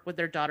 New York, with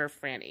their daughter,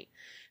 Franny.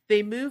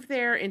 They moved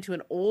there into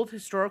an old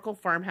historical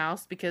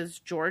farmhouse because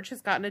George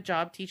has gotten a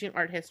job teaching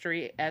art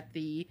history at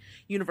the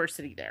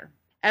university there.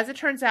 As it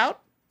turns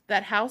out,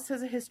 that house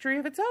has a history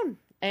of its own,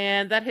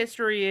 and that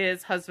history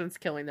is husbands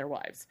killing their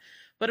wives.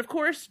 But of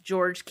course,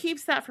 George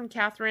keeps that from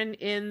Catherine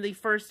in the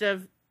first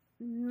of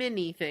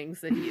many things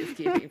that he is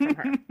keeping from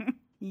her.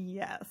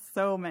 Yes,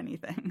 so many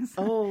things.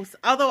 Oh,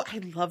 although I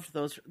loved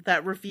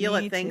that reveal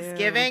at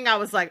Thanksgiving. I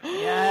was like,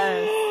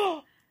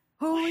 yes.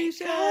 Holy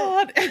shit.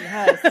 God.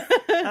 Yes.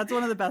 That's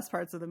one of the best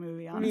parts of the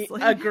movie,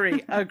 honestly.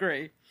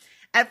 Agree.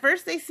 At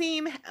first, they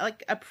seem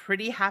like a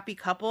pretty happy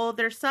couple.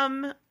 There's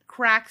some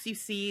cracks you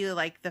see,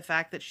 like the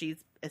fact that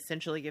she's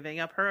essentially giving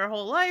up her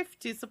whole life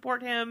to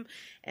support him,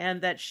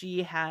 and that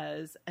she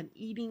has an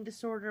eating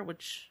disorder,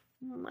 which,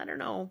 I don't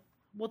know.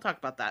 We'll talk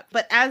about that.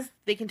 But as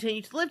they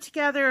continue to live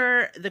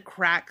together, the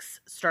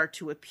cracks start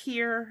to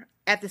appear.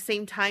 At the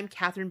same time,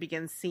 Catherine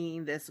begins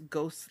seeing this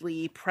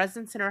ghostly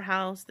presence in her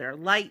house. There are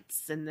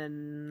lights and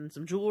then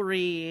some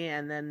jewelry,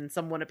 and then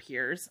someone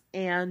appears.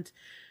 And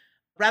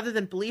rather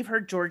than believe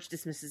her, George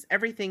dismisses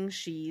everything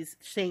she's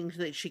saying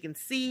that she can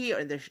see,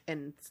 or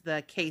in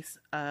the case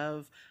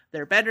of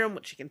their bedroom,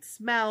 what she can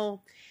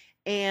smell.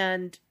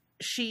 And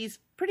she's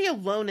pretty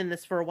alone in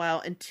this for a while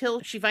until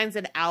she finds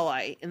an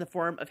ally in the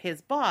form of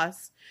his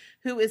boss,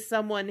 who is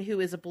someone who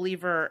is a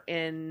believer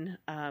in,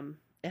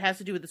 it has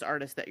to do with this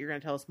artist that you're going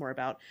to tell us more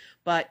about,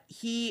 but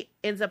he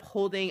ends up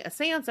holding a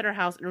seance at her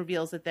house and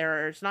reveals that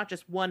there's not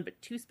just one,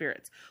 but two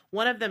spirits.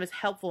 One of them is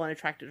helpful and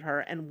attracted to her,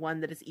 and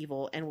one that is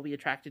evil and will be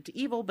attracted to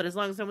evil, but as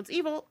long as someone's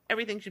evil,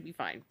 everything should be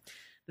fine.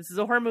 This is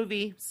a horror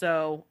movie,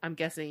 so I'm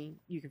guessing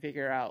you can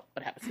figure out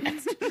what happens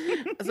next.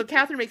 So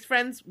Catherine makes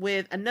friends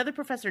with another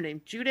professor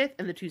named Judith,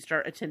 and the two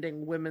start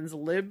attending women's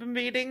lib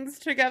meetings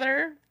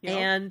together. Yep.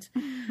 And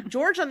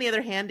George, on the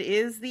other hand,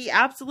 is the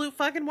absolute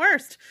fucking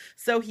worst.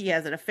 So he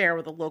has an affair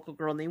with a local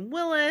girl named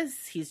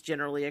Willis. He's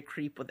generally a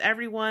creep with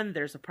everyone.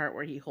 There's a part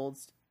where he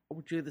holds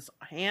Judith's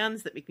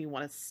hands that make me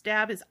want to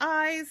stab his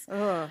eyes.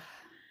 Ugh.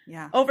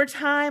 Yeah. Over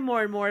time,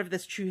 more and more of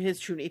his true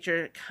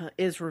nature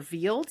is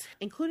revealed,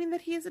 including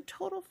that he is a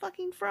total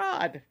fucking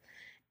fraud.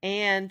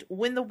 And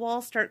when the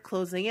walls start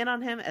closing in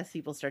on him, as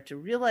people start to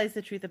realize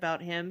the truth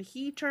about him,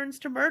 he turns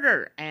to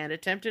murder and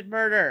attempted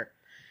murder.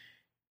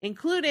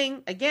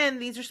 Including, again,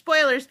 these are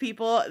spoilers,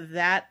 people,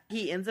 that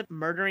he ends up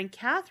murdering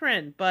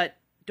Catherine. But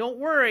don't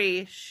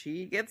worry,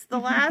 she gets the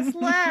last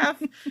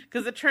laugh,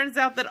 because it turns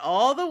out that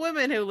all the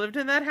women who lived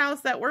in that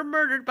house that were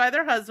murdered by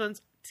their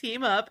husbands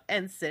team up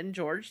and send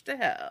George to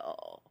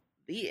hell.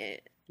 The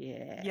end.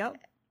 Yeah. Yep.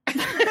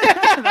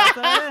 That's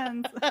how it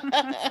ends.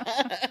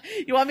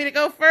 You want me to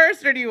go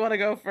first, or do you want to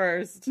go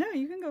first? No,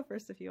 you can go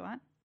first if you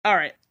want. All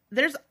right.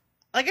 There's,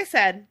 like I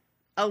said,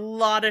 a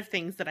lot of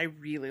things that I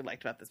really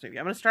liked about this movie.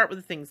 I'm going to start with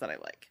the things that I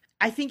like.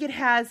 I think it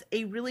has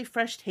a really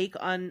fresh take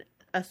on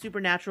a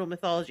supernatural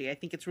mythology. I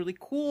think it's really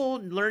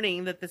cool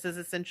learning that this is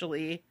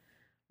essentially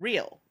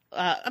real.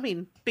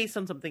 Based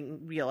on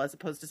something real as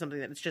opposed to something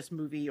that it's just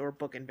movie or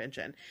book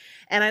invention.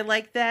 And I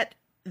like that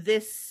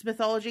this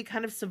mythology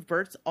kind of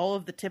subverts all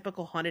of the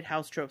typical haunted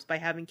house tropes by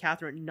having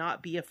Catherine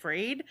not be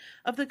afraid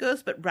of the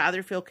ghost, but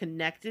rather feel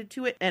connected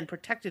to it and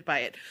protected by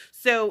it.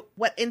 So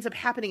what ends up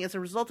happening as a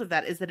result of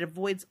that is that it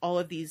avoids all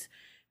of these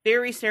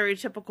very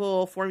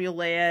stereotypical,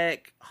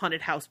 formulaic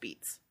haunted house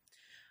beats.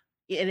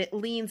 And it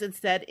leans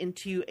instead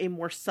into a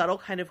more subtle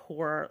kind of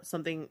horror,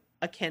 something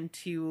akin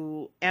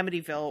to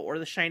Amityville or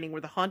The Shining,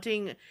 where the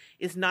haunting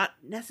is not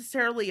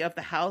necessarily of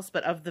the house,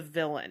 but of the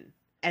villain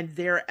and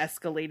their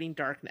escalating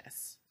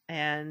darkness.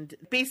 And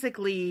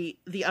basically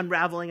the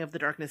unraveling of the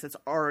darkness that's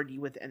already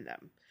within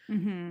them.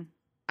 Mm-hmm.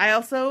 I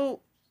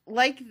also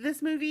like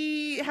this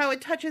movie, how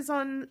it touches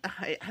on,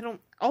 I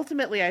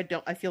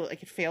feel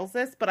like it fails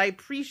this, but I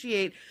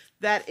appreciate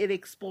that it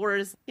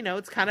explores,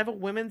 it's kind of a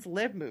women's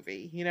lib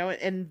movie,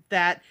 and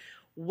that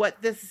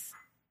what this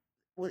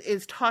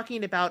is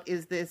talking about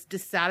is this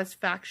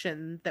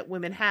dissatisfaction that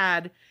women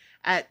had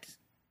at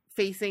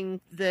facing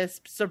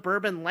this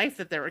suburban life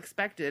that they're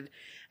expected.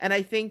 And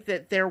I think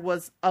that there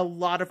was a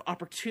lot of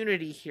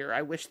opportunity here.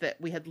 I wish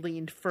that we had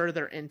leaned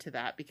further into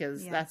that,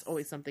 because that's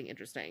always something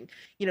interesting.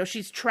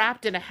 She's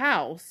trapped in a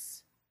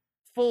house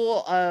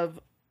full of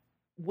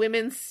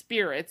women's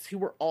spirits who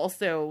were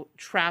also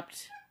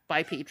trapped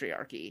by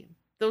patriarchy.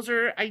 Those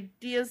are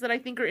ideas that I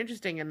think are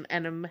interesting and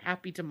I'm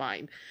happy to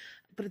mine.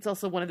 But it's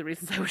also one of the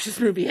reasons I wish this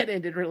movie had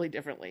ended really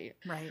differently.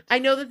 Right. I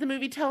know that the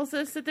movie tells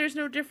us that there's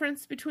no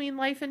difference between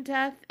life and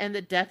death, and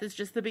that death is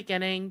just the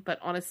beginning, but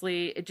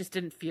honestly, it just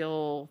didn't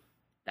feel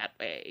that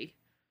way.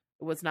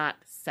 It was not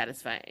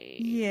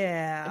satisfying.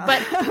 Yeah.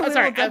 But, we'll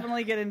sorry.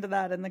 definitely get into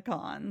that in the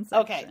cons.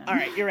 Okay. All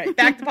right. You're right.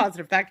 Back to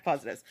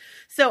positives.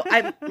 So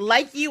I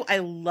like you. I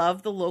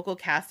love the local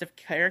cast of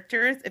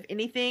characters. If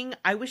anything,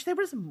 I wish there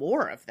was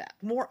more of that,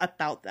 more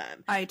about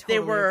them. I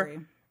totally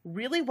agree.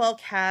 Really well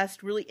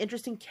cast, really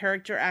interesting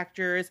character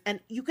actors, and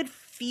you could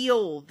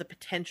feel the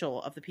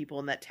potential of the people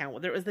in that town,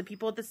 whether it was the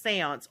people at the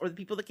seance or the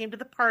people that came to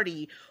the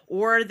party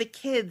or the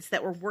kids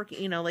that were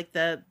working, like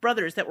the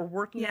brothers that were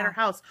working at her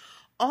house.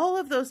 All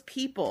of those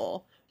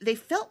people, they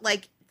felt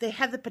like they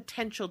had the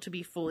potential to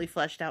be fully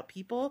fleshed out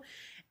people.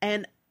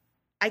 And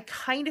I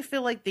kind of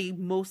feel like they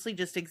mostly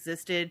just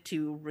existed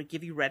to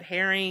give you red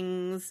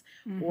herrings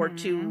or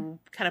to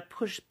kind of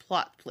push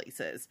plot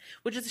places,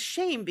 which is a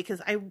shame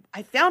because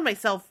I found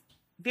myself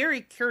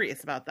very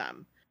curious about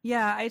them.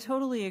 Yeah, I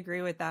totally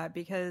agree with that,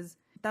 because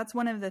that's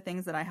one of the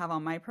things that I have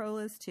on my pro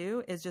list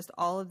too, is just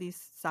all of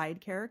these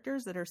side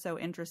characters that are so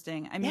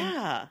interesting. I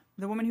mean,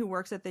 the woman who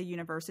works at the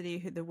university,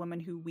 the woman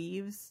who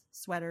weaves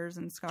sweaters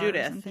and scarves.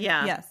 Judith, and things.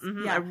 yeah. Yes.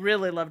 Mm-hmm. Yeah. I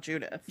really love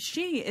Judith.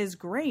 She is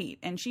great,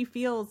 and she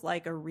feels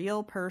like a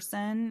real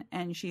person,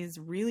 and she's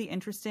really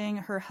interesting.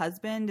 Her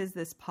husband is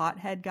this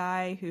pothead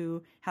guy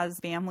who has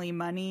family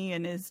money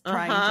and is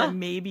trying to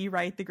maybe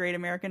write the great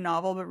American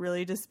novel, but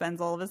really just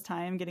spends all of his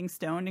time getting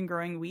stoned and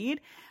growing weed.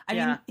 I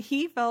mean,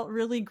 he felt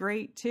really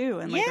great too,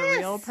 and like a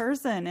real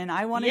person, and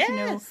I wanted to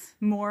know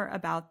more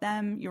about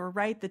them. You're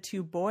right, the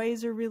two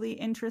boys are really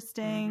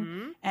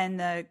interesting, and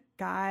the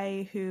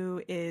guy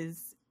who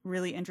is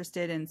really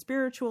interested in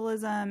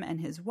spiritualism and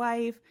his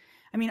wife.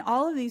 I mean,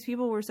 all of these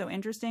people were so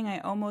interesting. I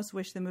almost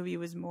wish the movie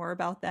was more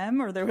about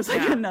them, or there was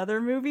like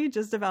another movie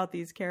just about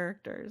these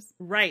characters.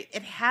 Right.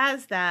 It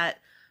has that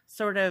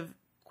sort of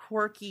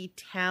quirky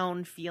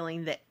town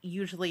feeling that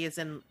usually is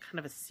in kind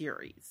of a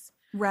series.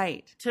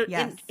 Right.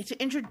 To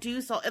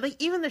introduce all, like,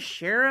 even the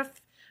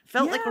sheriff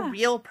felt like a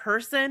real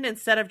person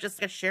instead of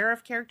just a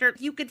sheriff character.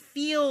 You could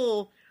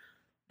feel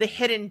the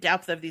hidden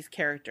depth of these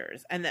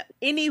characters, and that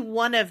any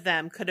one of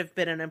them could have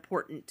been an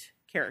important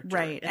character.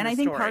 Right. And I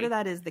think part of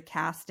that is the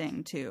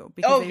casting too,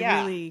 because they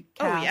really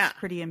cast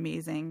pretty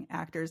amazing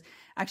actors.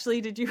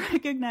 Actually, did you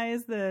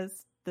recognize the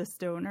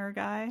stoner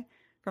guy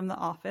from The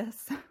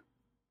Office?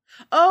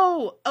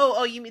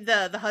 Oh, you mean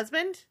the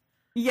husband?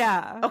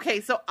 Yeah. Okay,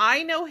 so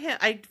I know him.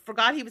 I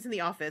forgot he was in The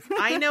Office.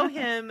 I know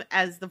him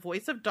as the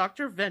voice of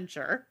Dr.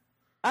 Venture.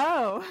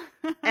 Oh.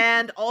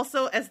 And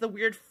also as the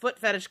weird foot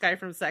fetish guy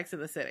from Sex and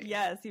the City.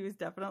 Yes, he was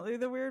definitely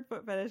the weird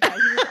foot fetish guy.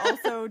 He was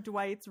also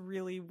Dwight's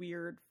really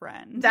weird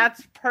friend.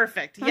 That's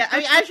perfect. Yeah, I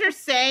mean, as you're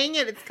saying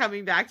it, it's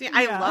coming back to me.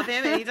 I love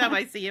him. Anytime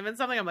I see him in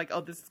something, I'm like,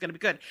 oh, this is going to be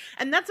good.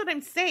 And that's what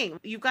I'm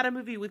saying. You've got a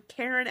movie with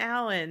Karen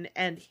Allen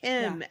and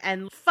him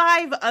and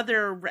 5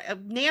 other,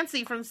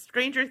 Nancy from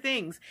Stranger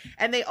Things.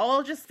 And they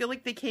all just feel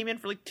like they came in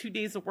for like 2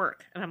 days of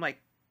work. And I'm like,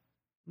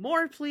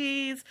 more,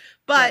 please.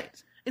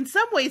 But in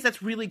some ways,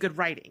 that's really good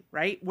writing,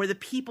 right? Where the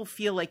people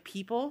feel like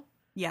people.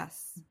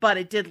 Yes. But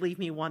it did leave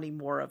me wanting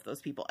more of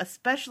those people,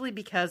 especially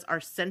because our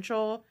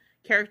central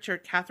character,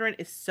 Catherine,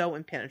 is so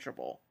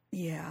impenetrable.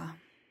 Yeah.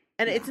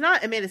 And Yeah. it's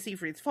not Amanda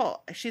Seyfried's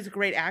fault. She's a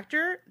great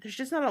actor. There's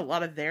just not a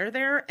lot of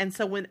there. And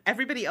so when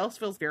everybody else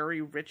feels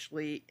very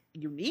richly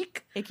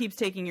unique, It keeps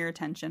taking your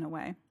attention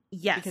away.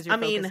 yes, Because you're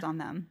focused on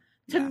them.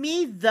 to Yeah.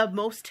 me, the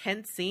most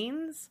tense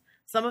scenes,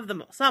 some of the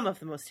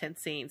most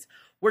tense scenes,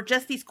 were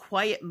just these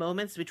quiet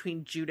moments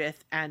between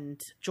Judith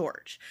and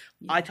George.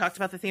 I Yes. talked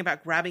about the thing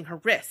about grabbing her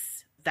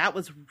wrists. That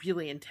was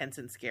really intense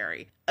and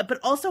scary. But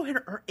also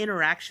her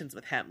interactions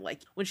with him,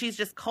 like when she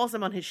just calls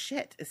him on his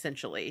shit,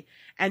 essentially,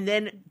 and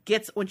then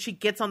when she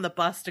gets on the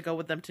bus to go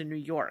with them to New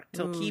York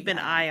to Ooh, keep an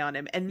yeah. eye on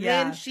him, and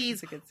Yeah, then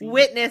she's that's a good scene.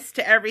 witness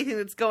to everything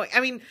that's going.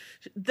 I mean,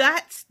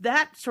 that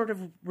sort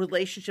of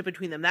relationship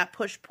between them, that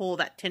push pull,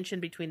 that tension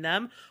between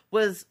them,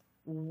 was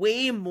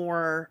way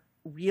more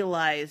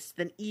realized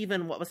than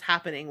even what was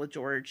happening with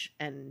George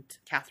and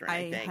Catherine.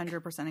 I think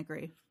 100%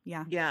 agree.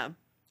 Yeah. yeah.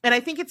 And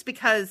I think it's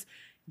because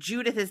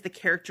Judith is the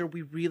character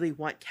we really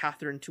want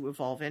Catherine to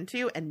evolve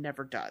into and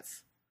never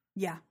does.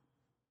 Yeah.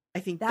 I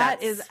think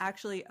That is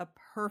actually a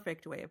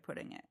perfect way of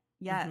putting it.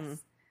 Yes. Mhm.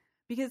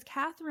 Because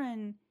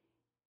Catherine,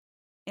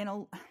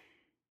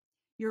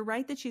 you're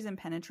right that she's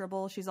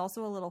impenetrable. She's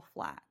also a little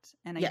flat.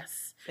 And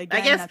yes.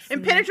 again, I guess that's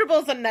impenetrable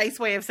is a nice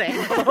way of saying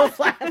a little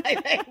flat, I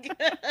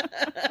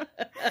think.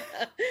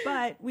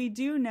 But we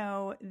do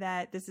know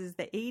that this is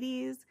the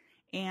 80s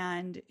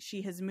and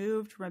she has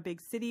moved from a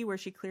big city where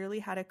she clearly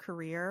had a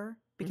career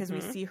because we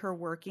Mhm. see her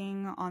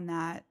working on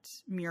that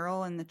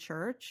mural in the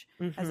church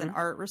as an Mhm.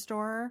 art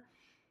restorer.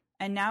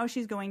 And now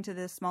she's going to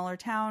this smaller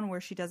town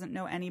where she doesn't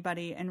know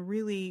anybody. And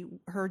really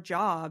her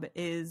job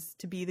is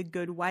to be the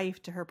good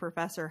wife to her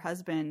professor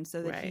husband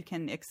so that he Right.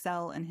 can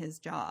excel in his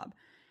job.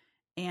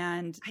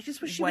 And I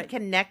just wish she would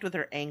connect with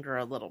her anger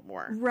a little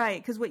more. right,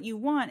 because what you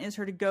want is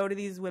her to go to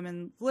these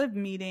women's lib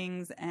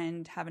meetings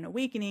and have an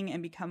awakening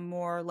and become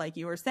more, like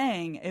you were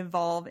saying,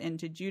 evolve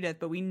into Judith,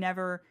 but we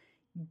never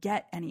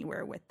get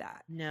anywhere with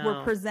that. No.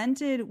 We're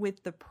presented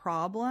with the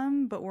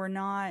problem, but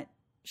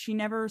she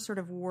never sort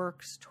of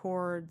works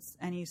towards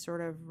any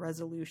sort of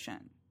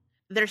resolution.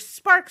 There's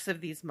sparks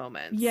of these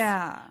moments.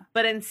 Yeah.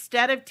 But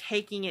instead of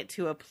taking it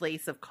to a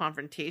place of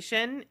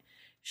confrontation,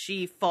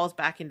 she falls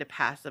back into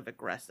passive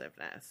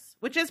aggressiveness,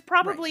 which is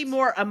probably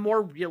Right. a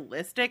more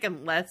realistic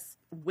and less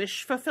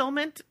wish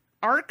fulfillment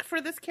arc for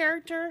this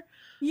character.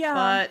 Yeah.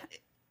 But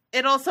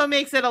it also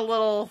makes it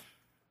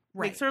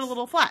makes her a Right.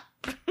 little flat.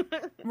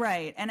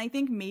 Right. And I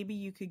think maybe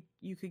you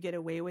could get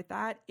away with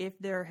that if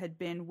there had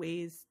been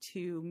ways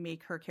to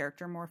make her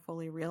character more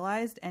fully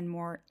realized and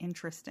more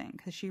interesting,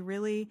 because she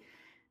really,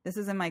 this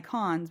isn't my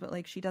cons, but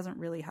like she doesn't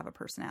really have a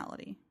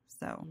personality.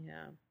 So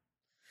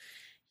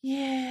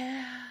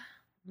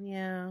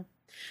Yeah.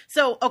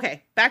 So,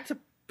 okay, back to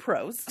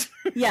pros.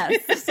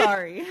 yes,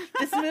 sorry.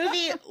 This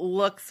movie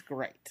looks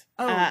great.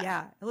 Oh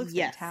yeah, it looks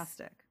yes.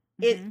 fantastic.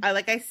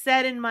 Like I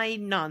said in my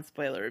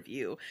non-spoiler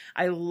review,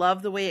 I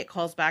love the way it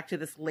calls back to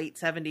this late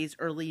 70s,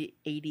 early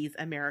 80s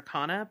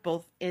Americana,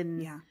 both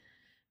in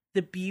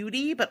the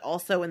beauty, but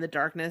also in the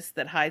darkness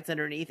that hides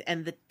underneath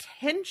and the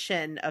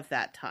tension of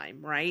that time,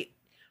 right?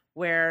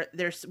 Where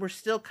we're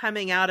still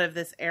coming out of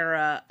this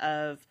era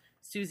of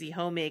Susie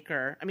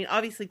Homemaker. I mean,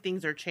 obviously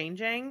things are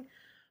changing,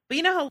 but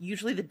you know how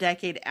usually the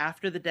decade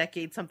after the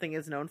decade something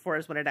is known for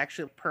is when it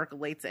actually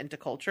percolates into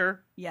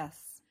culture?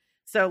 Yes.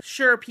 So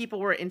sure, people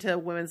were into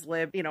women's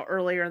lib,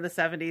 earlier in the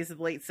 70s and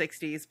late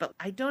 60s, but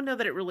I don't know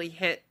that it really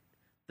hit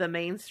the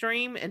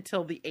mainstream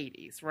until the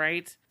 80s,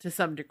 right? To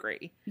some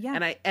degree.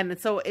 Yeah. And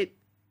so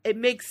it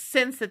makes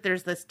sense that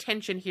there's this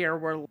tension here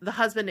where the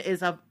husband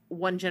is of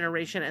one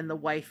generation and the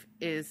wife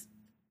is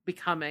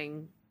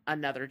becoming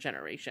another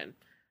generation.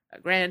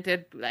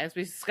 Granted, as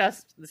we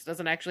discussed, this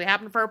doesn't actually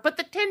happen for her, but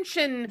the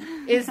tension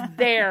is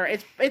there.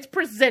 It's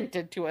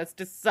presented to us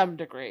to some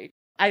degree.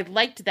 I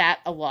liked that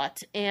a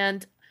lot,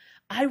 and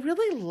I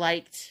really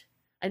liked,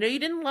 I know you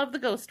didn't love the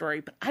ghost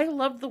story, but I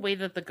loved the way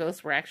that the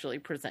ghosts were actually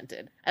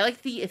presented. I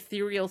like the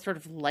ethereal sort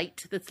of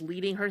light that's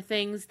leading her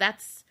things.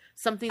 That's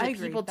something that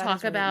people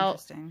talk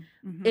about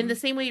in the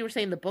same way you were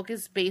saying the book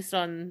is based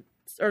on,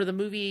 or the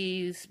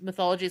movie's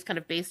mythology is kind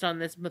of based on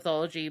this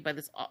mythology by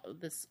this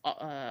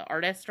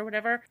artist or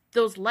whatever.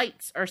 Those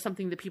lights are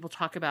something that people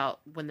talk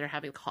about when they're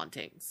having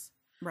hauntings.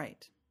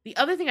 Right. The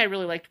other thing I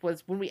really liked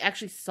was when we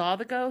actually saw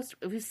the ghost.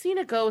 We've seen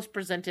a ghost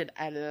presented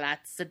in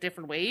lots of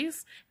different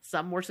ways.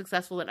 Some more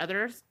successful than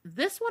others.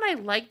 This one I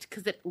liked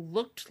because it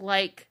looked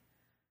like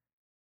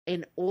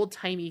an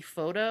old-timey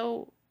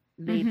photo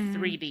made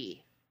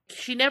 3D.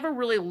 She never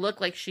really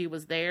looked like she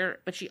was there,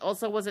 but she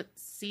also wasn't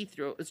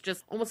see-through. It was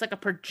just almost like a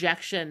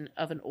projection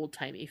of an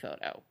old-timey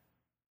photo.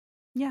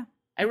 Yeah.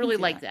 I really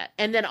liked that.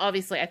 And then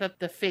obviously I thought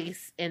the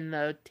face in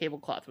the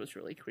tablecloth was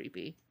really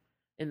creepy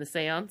in the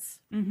seance.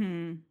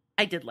 Mm-hmm.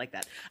 I did like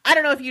that. I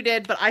don't know if you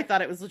did, but I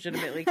thought it was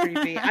legitimately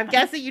creepy. I'm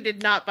guessing you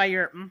did not by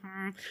your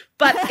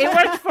but it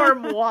worked for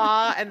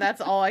moi, and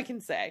that's all I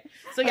can say.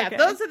 So yeah,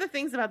 those are the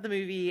things about the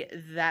movie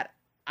that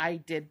I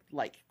did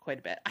like quite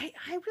a bit. I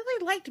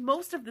really liked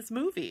most of this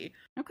movie.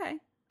 Okay.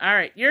 All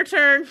right, your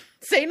turn.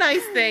 Say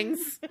nice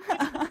things.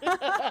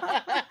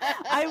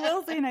 I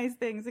will say nice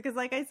things because,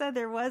 like I said,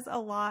 there was a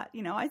lot.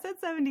 I said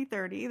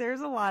 70-30.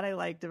 There's a lot I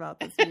liked about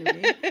this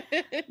movie.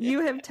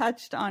 You have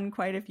touched on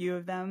quite a few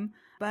of them.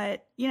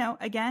 But,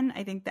 again,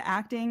 I think the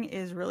acting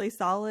is really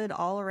solid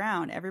all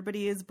around.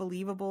 Everybody is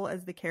believable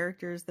as the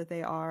characters that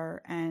they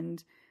are.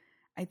 And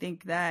I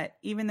think that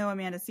even though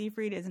Amanda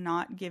Seyfried is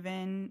not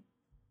given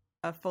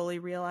a fully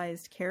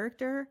realized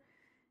character,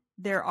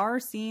 there are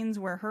scenes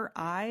where her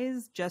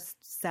eyes just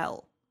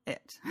sell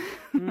it.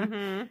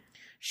 Mm-hmm.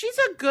 She's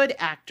a good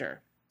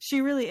actor.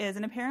 She really is.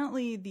 And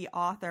apparently the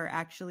author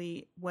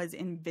actually was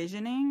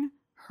envisioning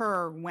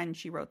her when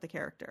she wrote the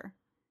character.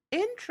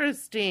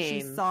 Interesting.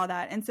 She saw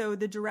that. And so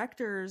the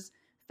directors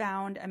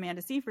found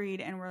Amanda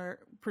Seyfried and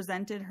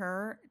presented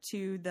her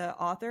to the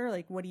author.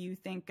 Like, what do you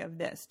think of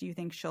this? Do you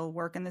think she'll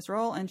work in this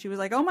role? And she was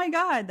like, oh my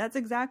God, that's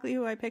exactly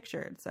who I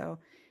pictured. So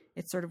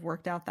it sort of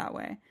worked out that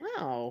way.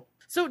 Wow.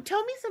 So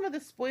tell me some of the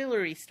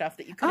spoilery stuff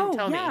that you couldn't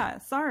tell me. Oh, yeah.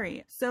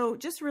 Sorry. So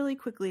just really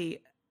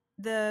quickly,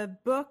 the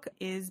book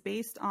is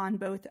based on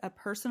both a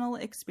personal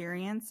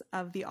experience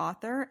of the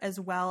author as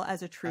well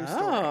as a true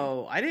story.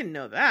 Oh, I didn't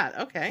know that.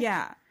 Okay.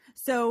 Yeah.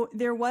 So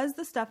there was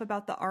the stuff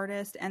about the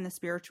artist and the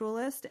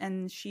spiritualist,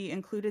 and she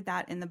included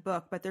that in the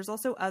book, but there's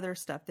also other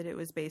stuff that it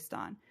was based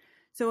on.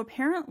 So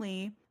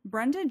apparently,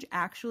 Brundage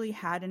actually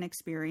had an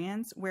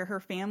experience where her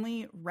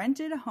family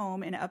rented a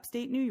home in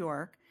upstate New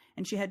York,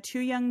 and she had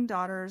 2 young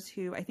daughters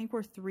who I think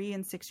were 3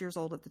 and 6 years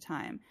old at the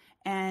time.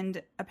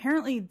 And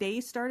apparently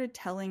they started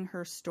telling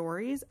her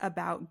stories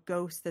about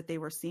ghosts that they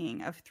were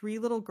seeing of 3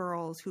 little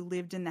girls who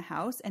lived in the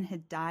house and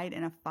had died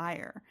in a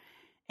fire.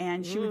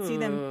 And she would see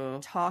them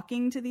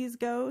talking to these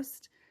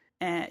ghosts.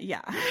 And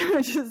yeah,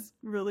 which is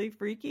really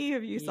freaky.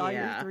 If you saw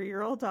your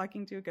 3-year-old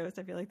talking to a ghost,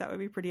 I feel like that would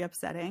be pretty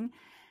upsetting.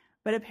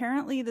 But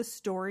apparently the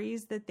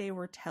stories that they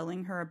were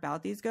telling her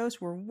about these ghosts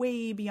were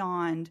way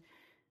beyond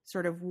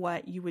sort of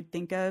what you would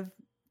think of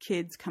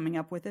kids coming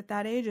up with at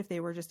that age if they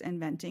were just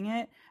inventing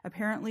it.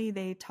 Apparently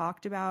they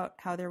talked about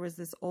how there was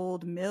this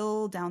old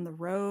mill down the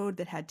road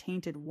that had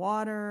tainted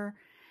water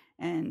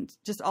and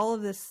just all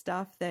of this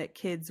stuff that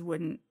kids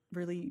wouldn't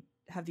really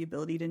have the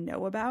ability to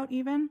know about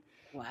even.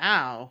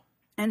 Wow.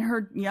 And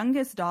her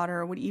youngest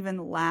daughter would even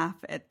laugh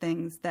at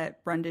things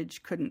that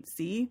Brundage couldn't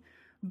see,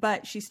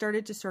 but she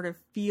started to sort of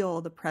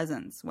feel the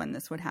presence when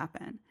this would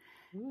happen.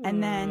 Ooh.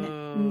 And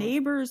then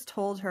neighbors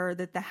told her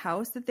that the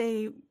house that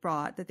they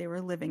bought, that they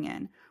were living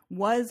in,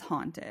 was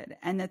haunted,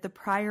 and that the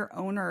prior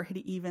owner had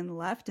even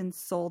left and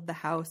sold the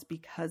house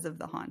because of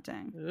the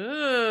haunting.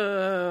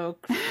 Ooh,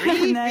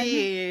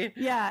 creepy.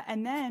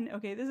 And then,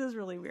 okay, this is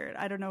really weird.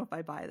 I don't know if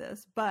I buy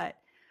this, but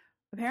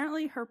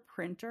apparently her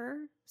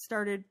printer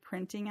started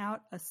printing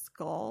out a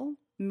skull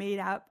made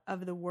up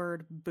of the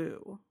word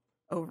boo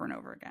over and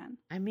over again.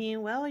 I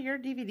mean, well, your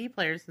DVD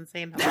player's been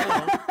saying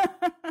hello.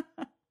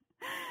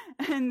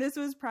 And this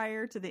was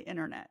prior to the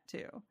internet,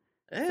 too.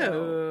 Oh,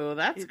 so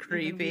that's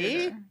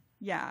creepy.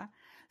 Yeah.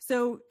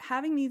 So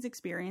having these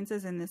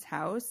experiences in this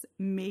house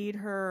made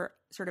her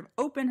sort of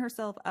open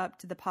herself up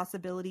to the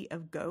possibility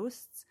of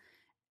ghosts,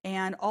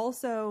 and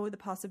also the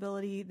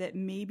possibility that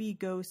maybe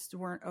ghosts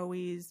weren't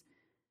always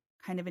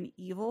kind of an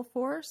evil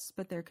force,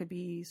 but there could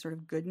be sort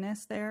of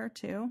goodness there,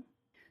 too.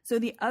 So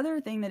the other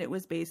thing that it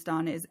was based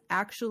on is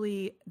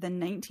actually the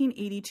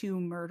 1982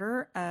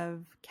 murder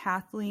of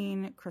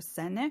Kathleen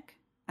Krasennik.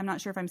 I'm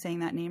not sure if I'm saying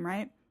that name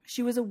right.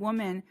 She was a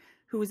woman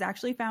who was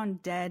actually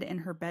found dead in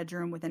her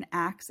bedroom with an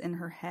axe in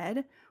her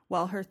head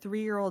while her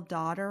 3-year-old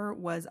daughter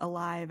was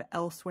alive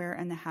elsewhere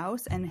in the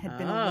house and had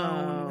been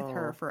alone with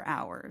her for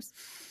hours.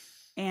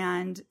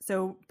 And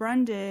so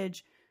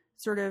Brundage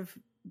sort of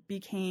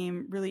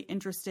became really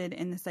interested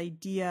in this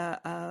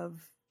idea of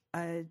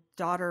a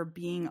daughter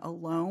being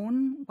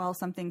alone while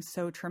something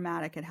so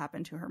traumatic had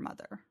happened to her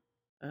mother.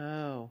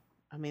 Oh,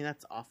 I mean,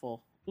 that's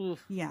awful.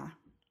 Oof. Yeah.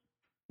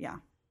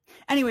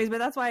 Anyways, but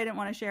that's why I didn't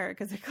want to share it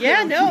because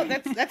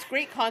that's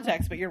great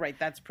context, but you're right,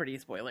 that's pretty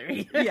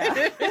spoilery.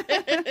 Yeah.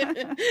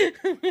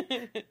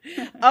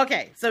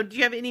 Okay, so do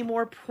you have any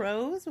more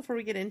pros before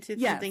we get into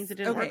some things that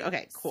didn't work?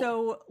 Okay, cool.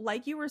 So,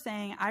 like you were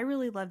saying, I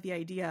really love the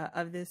idea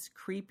of this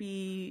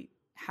creepy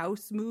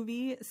house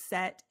movie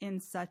set in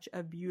such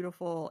a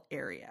beautiful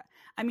area.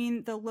 I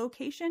mean, the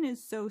location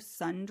is so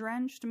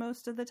sun-drenched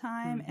most of the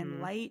time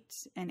and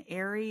light and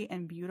airy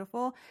and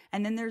beautiful.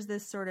 And then there's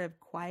this sort of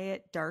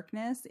quiet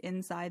darkness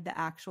inside the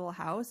actual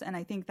house. And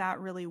I think that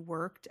really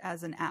worked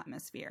as an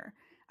atmosphere.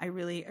 I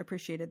really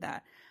appreciated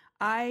that.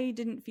 I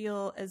didn't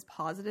feel as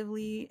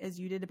positively as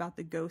you did about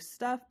the ghost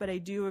stuff, but I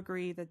do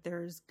agree that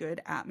there's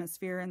good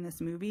atmosphere in this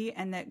movie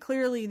and that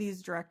clearly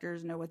these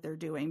directors know what they're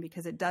doing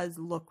because it does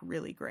look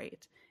really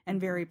great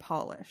and very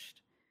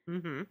polished.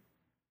 Mm-hmm.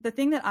 The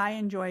thing that I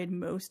enjoyed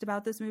most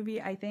about this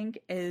movie, I think,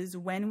 is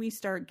when we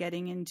start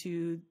getting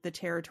into the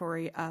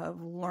territory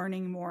of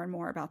learning more and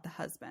more about the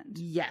husband.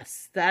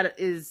 Yes, that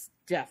is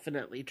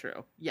definitely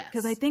true. Yes.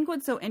 Because I think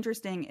what's so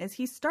interesting is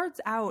he starts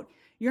out,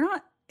 you're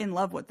not in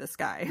love with this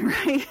guy,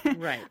 right?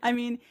 Right. I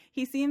mean,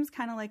 he seems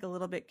kind of like a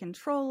little bit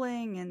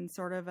controlling in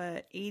sort of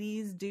a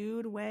 80s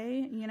dude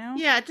way, you know?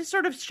 Yeah, just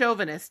sort of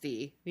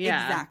chauvinisty.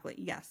 Yeah. Exactly.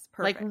 Yes.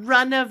 Perfect. Like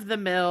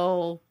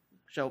run-of-the-mill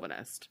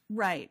chauvinist.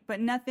 Right. But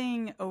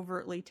nothing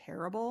overtly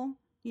terrible,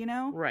 you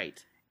know?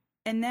 Right.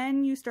 And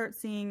then you start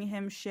seeing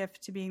him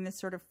shift to being this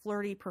sort of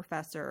flirty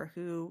professor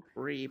who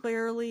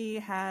clearly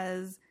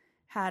has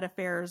had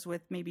affairs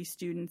with maybe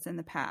students in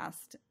the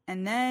past.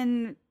 And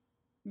then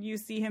you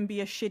see him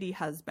be a shitty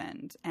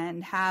husband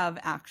and have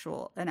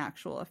an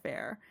actual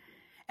affair.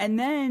 And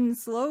then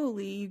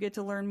slowly you get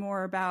to learn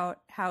more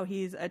about how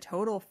he's a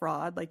total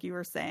fraud, like you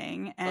were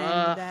saying,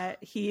 and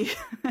that he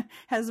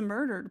has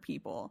murdered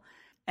people.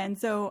 And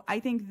so I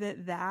think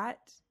that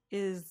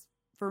is,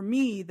 for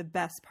me, the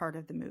best part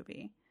of the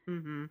movie.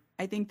 Mm-hmm.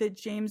 I think that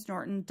James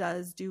Norton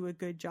does do a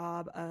good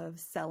job of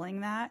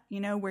selling that,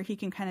 you know, where he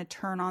can kind of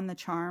turn on the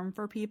charm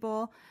for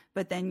people,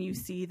 but then you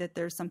see that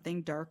there's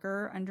something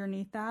darker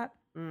underneath that.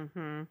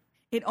 Mm-hmm.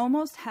 It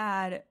almost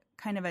had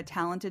kind of a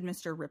Talented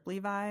Mr.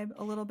 Ripley vibe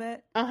a little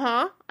bit.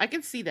 I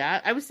can see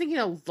that. I was thinking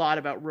a lot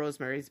about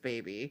Rosemary's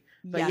Baby.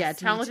 But yes, yeah,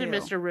 Talented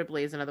Mr.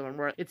 Ripley is another one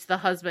where it's the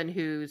husband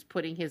who's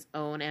putting his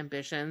own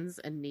ambitions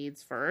and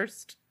needs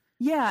first.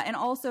 Yeah, and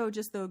also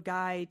just the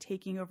guy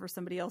taking over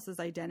somebody else's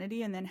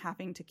identity and then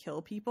having to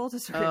kill people to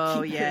sort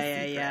of keep his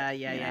secret.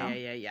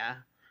 Yeah.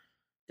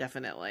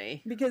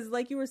 Definitely. Because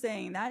like you were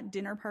saying, that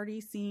dinner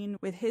party scene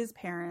with his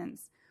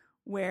parents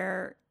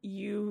where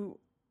you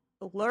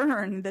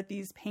learn that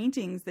these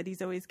paintings that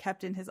he's always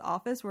kept in his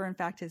office were in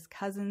fact his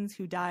cousins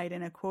who died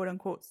in a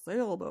quote-unquote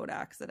sailboat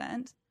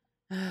accident.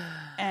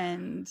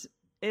 And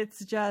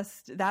it's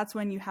just, that's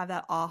when you have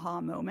that aha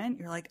moment.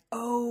 You're like,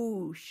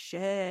 oh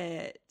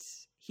shit,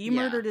 he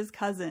murdered his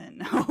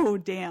cousin. Oh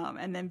damn.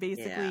 And then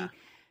basically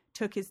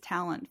took his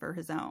talent for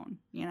his own,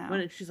 you know?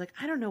 When she's like,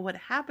 I don't know what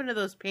happened to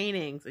those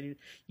paintings. And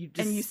you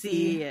just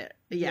see it.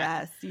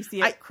 Yeah. Yes. You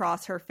see it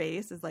cross her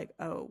face is like,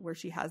 oh, where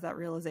she has that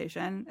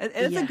realization.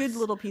 It's a good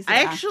little piece of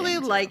I actually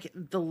acting, like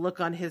the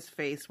look on his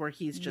face where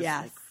he's just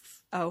like,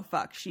 oh,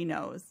 fuck. She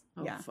knows.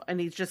 Oh, yeah. And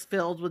he's just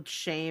filled with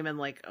shame and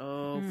like,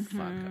 oh,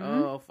 fuck.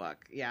 Oh,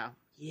 fuck. Yeah.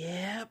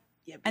 Yep.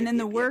 And then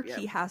the work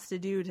he has to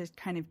do to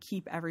kind of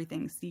keep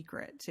everything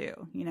secret too,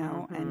 you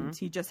know, and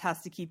he just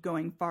has to keep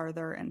going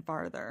farther and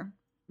farther.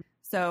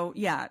 So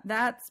yeah,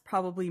 that's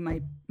probably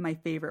my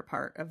favorite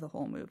part of the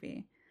whole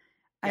movie.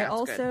 I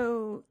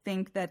also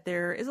think that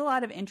there is a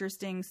lot of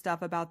interesting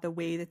stuff about the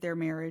way that their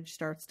marriage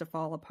starts to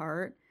fall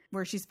apart,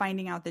 where she's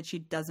finding out that she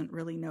doesn't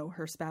really know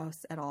her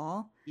spouse at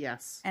all.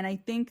 Yes. And I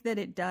think that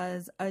it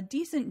does a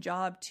decent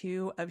job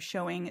too of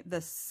showing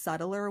the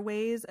subtler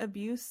ways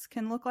abuse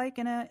can look like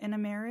in a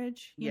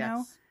marriage, you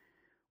know,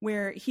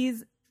 where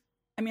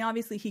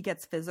obviously he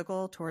gets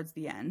physical towards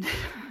the end.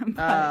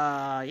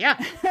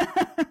 Yeah.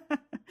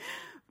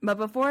 But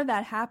before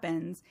that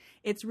happens,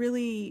 it's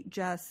really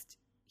just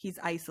he's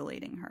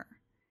isolating her.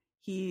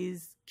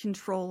 He's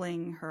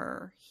controlling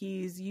her.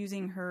 He's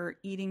using her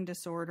eating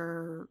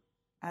disorder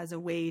as a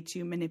way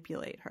to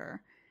manipulate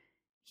her.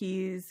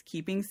 He's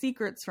keeping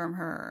secrets from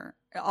her.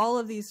 All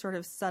of these sort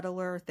of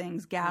subtler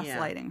things,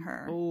 gaslighting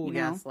her. Oh, you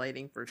know?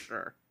 gaslighting for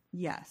sure.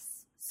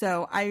 Yes.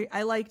 So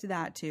I liked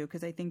that too,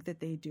 because I think that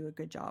they do a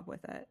good job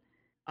with it.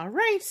 All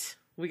right.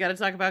 We got to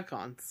talk about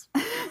cons.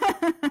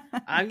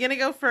 I'm going to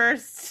go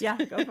first. Yeah,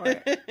 go for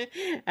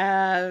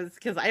it.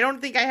 Because I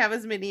don't think I have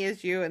as many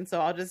as you. And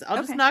so I'll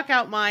just knock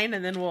out mine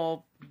and then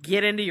we'll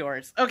get into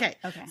yours. Okay.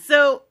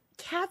 So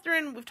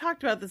Catherine, we've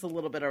talked about this a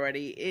little bit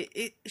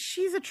already.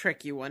 She's a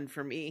tricky one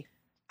for me.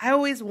 I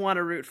always want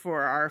to root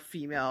for our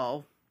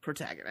female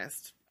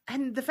protagonist.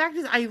 And the fact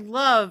is, I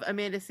love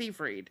Amanda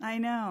Seyfried. I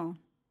know.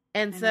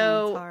 And it's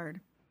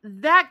hard.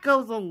 That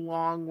goes a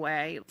long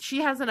way.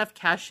 She has enough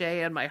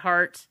cachet in my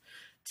heart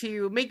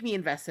to make me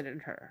invested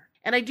in her.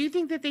 And I do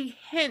think that they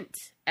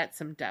hint at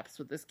some depths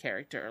with this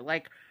character,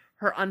 like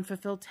her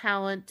unfulfilled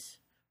talent,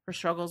 her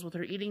struggles with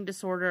her eating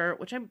disorder,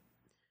 which I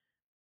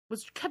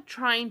kept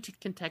trying to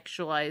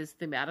contextualize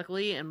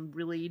thematically and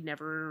really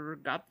never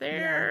got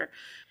there. Yeah.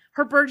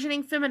 Her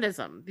burgeoning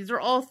feminism. These are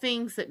all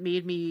things that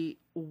made me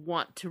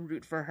want to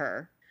root for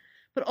her.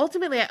 But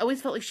ultimately, I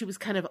always felt like she was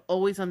kind of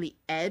always on the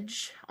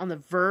edge, on the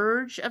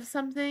verge of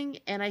something.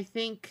 And I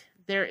think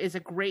there is a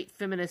great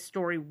feminist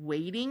story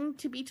waiting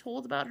to be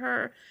told about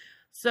her.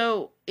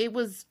 So it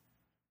was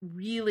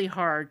really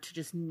hard to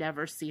just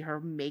never see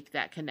her make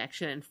that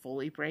connection and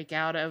fully break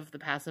out of the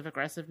passive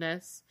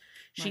aggressiveness.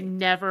 She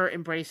never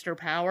embraced her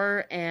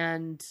power.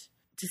 And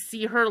to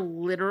see her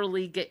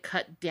literally get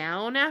cut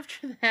down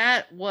after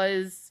that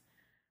was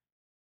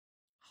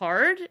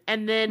hard.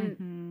 And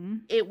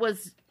then it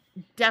was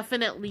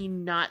definitely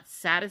not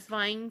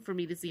satisfying for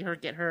me to see her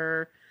get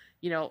her,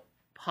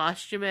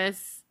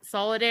 posthumous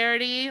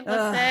solidarity,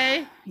 let's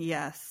say.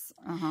 Yes.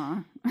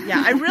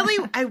 Yeah,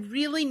 I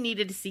really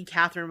needed to see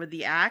Catherine with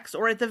the axe,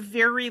 or at the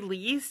very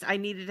least, I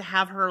needed to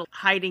have her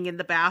hiding in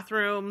the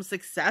bathroom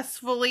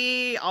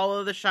successfully, all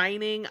of The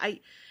Shining.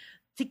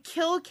 To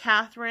kill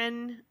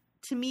Catherine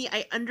to me,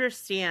 I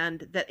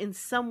understand that in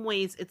some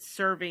ways it's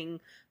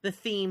serving the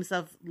themes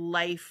of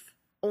life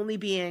only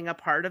being a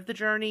part of the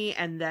journey,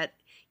 and that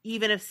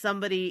even if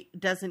somebody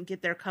doesn't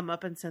get their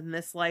comeuppance in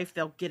this life,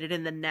 they'll get it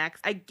in the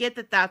next. I get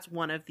that that's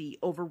one of the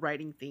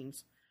overriding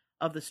themes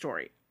of the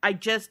story. I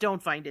just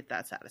don't find it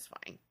that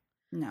satisfying.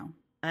 No.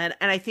 And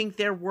I think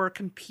there were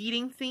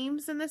competing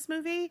themes in this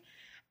movie,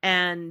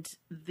 and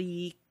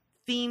the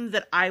theme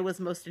that I was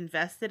most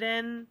invested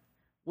in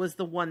was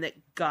the one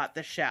that got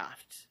the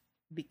shaft,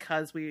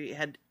 because we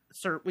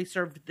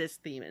served this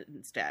theme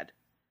instead.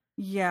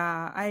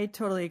 Yeah, I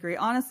totally agree.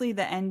 Honestly,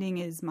 the ending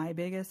is my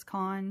biggest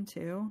con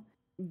too.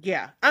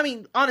 Yeah. I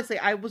mean, honestly,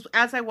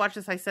 as I watched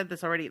this, I said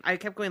this already, I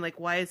kept going like,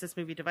 why is this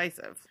movie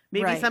divisive?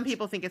 Maybe Right. some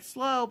people think it's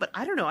slow, but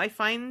I don't know. I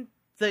find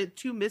the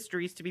two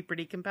mysteries to be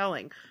pretty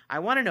compelling. I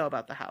want to know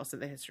about the house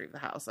and the history of the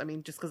house. I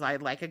mean, just because I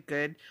like a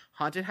good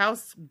haunted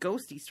house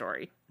ghosty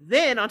story.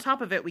 Then on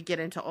top of it, we get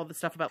into all the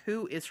stuff about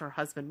who is her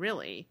husband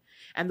really,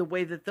 and the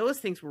way that those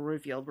things were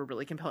revealed were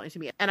really compelling to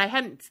me. And I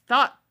hadn't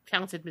thought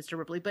Talented Mr.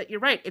 Ripley, but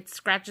you're right. It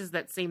scratches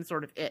that same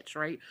sort of itch,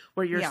 right?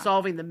 Where you're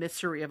solving the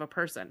mystery of a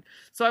person.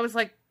 So I was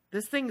like,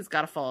 this thing's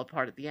got to fall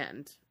apart at the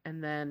end.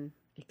 And then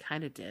it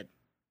kind of did.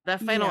 That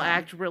final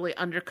act really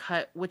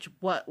undercut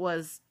what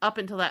was up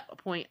until that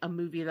point a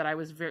movie that I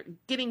was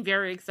getting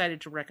very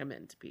excited to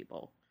recommend to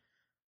people.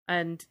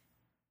 And,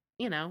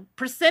 you know,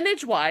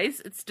 percentage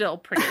wise, it's still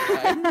pretty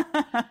good.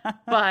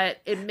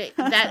 But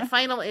that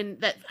final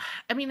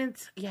I mean,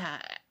 it's, yeah,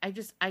 I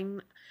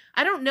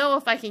don't know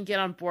if I can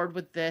get on board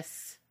with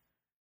this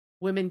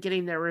women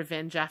getting their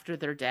revenge after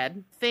they're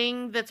dead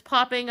thing that's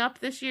popping up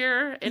this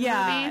year in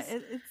movies.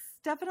 It's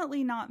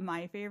definitely not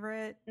my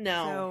favorite.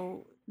 No.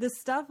 So the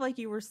stuff, like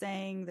you were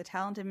saying, the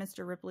Talented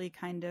Mr. Ripley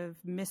kind of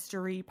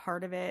mystery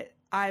part of it,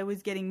 I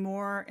was getting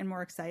more and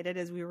more excited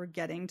as we were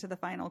getting to the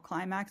final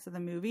climax of the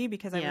movie,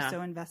 because I was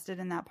so invested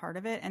in that part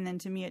of it. And then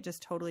to me, it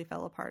just totally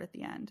fell apart at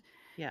the end.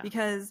 Yeah.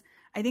 Because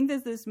I think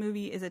that this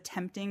movie is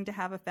attempting to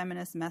have a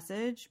feminist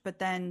message, but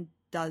then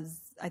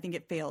I think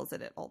it fails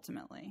at it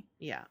ultimately.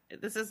 Yeah.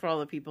 This is for all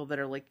the people that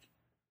are like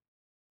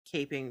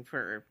caping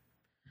for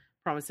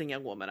Promising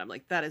Young Woman. I'm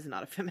like, that is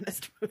not a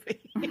feminist movie.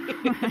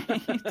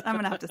 Right. I'm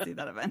going to have to see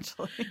that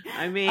eventually.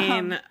 I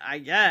mean, I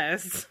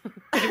guess.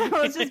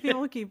 Well, it's just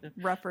people keep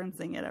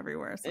referencing it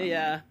everywhere. So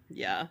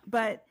yeah.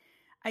 But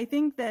I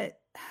think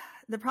that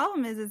the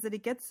problem is that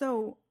it gets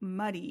so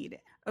muddied.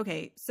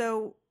 Okay,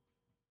 so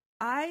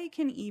I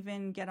can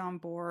even get on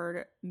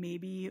board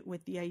maybe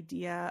with the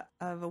idea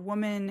of a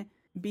woman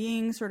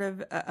being sort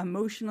of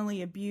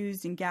emotionally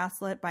abused and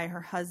gaslit by her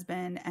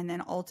husband and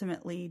then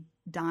ultimately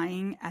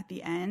dying at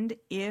the end,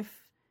 if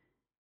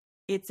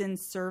it's in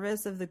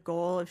service of the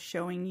goal of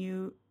showing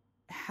you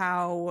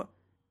how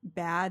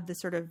bad the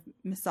sort of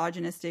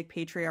misogynistic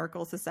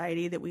patriarchal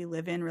society that we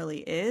live in really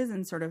is,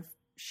 and sort of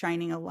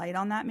shining a light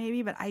on that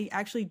maybe. But I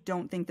actually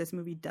don't think this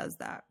movie does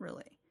that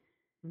really.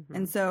 Mm-hmm.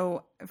 And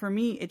so for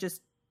me, it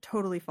just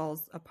totally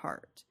falls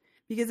apart,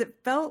 because it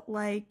felt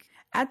like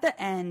at the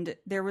end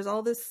there was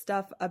all this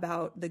stuff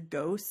about the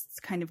ghosts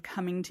kind of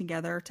coming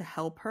together to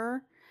help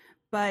her,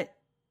 but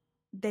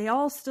they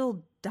all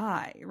still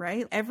die,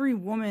 right? Every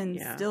woman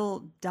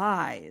still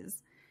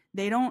dies.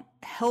 They don't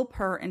help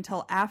her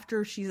until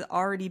after she's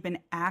already been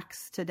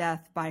axed to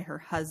death by her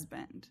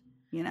husband,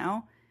 you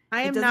know?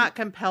 I am not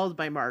compelled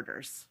by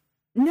martyrs.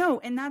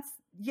 No, and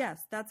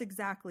that's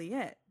exactly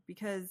it.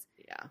 Because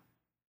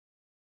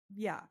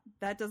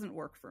that doesn't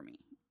work for me.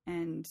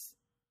 And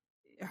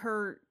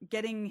her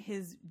getting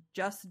his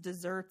just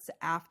desserts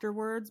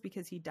afterwards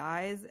because he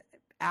dies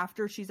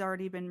after she's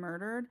already been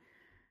murdered,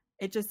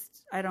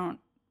 I don't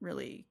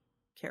really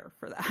care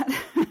for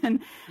that.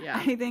 And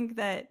I think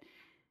that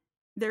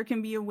there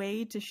can be a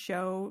way to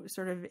show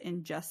sort of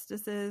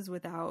injustices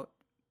without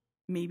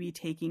maybe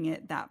taking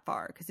it that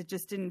far, because it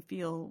just didn't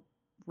feel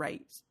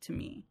right to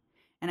me.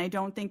 And I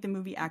don't think the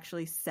movie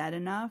actually said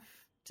enough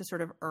to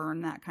sort of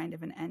earn that kind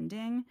of an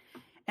ending.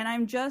 And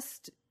I'm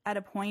just at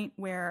a point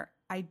where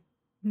I'm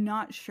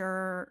not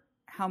sure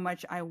how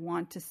much I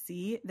want to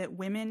see that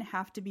women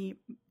have to be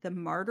the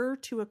martyr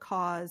to a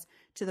cause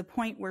to the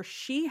point where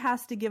she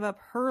has to give up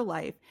her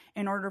life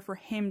in order for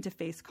him to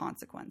face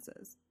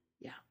consequences.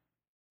 Yeah.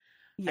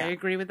 I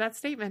agree with that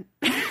statement.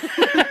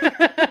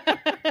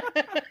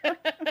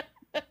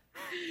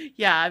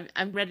 Yeah,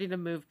 I'm ready to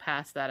move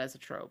past that as a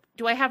trope.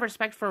 Do I have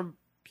respect for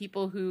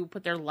people who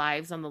put their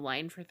lives on the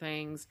line for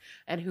things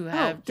and who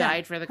have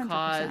died for the 100%.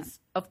 Cause?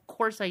 Of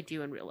course I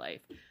do in real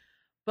life.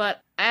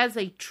 But as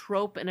a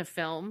trope in a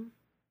film,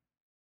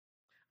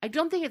 I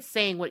don't think it's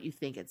saying what you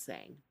think it's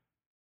saying.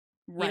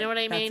 Right. You know what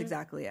I mean? That's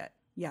exactly it.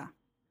 Yeah.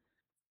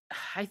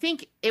 I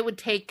think it would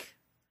take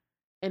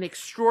an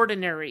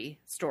extraordinary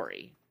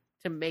story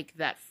to make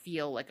that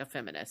feel like a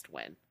feminist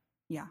win.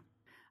 Yeah.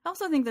 I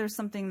also think there's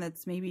something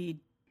that's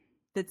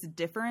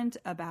different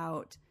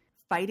about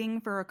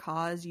fighting for a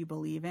cause you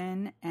believe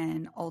in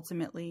and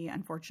ultimately,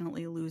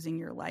 unfortunately, losing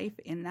your life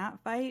in that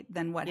fight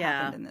than what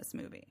happened in this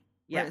movie.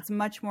 Yeah. It's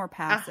much more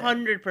passive.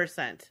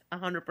 100%.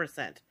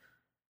 100%.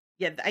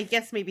 Yeah, I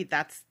guess maybe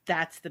that's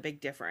the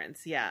big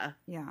difference. Yeah.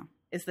 Yeah.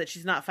 Is that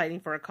she's not fighting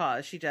for a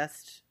cause. She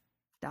just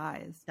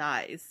dies.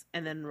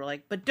 And then we're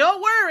like, but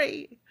don't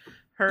worry.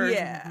 Her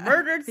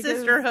murdered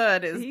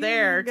sisterhood is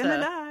there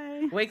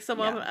to wake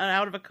someone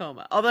out of a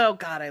coma. Although,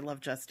 God, I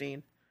love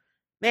Justine.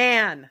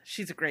 Man,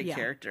 she's a great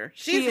character.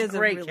 She is a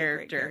great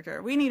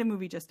character. We need a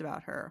movie just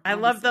about her. I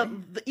love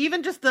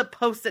even just the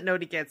post-it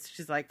note he gets.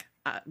 She's like,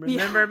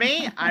 remember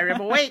me? I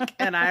am awake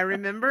and I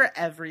remember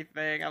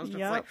everything. I was just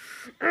like,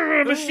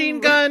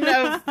 machine gun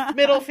of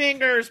middle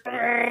fingers.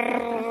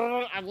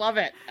 I love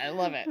it.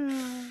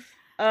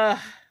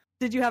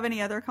 Did you have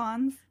any other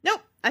cons?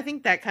 Nope. I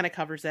think that kind of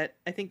covers it.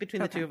 I think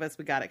between the two of us,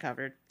 we got it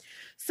covered.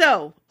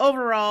 So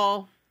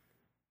overall,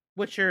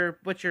 what's your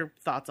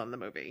thoughts on the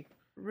movie?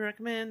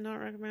 Recommend, not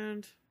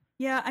recommend?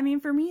 Yeah, I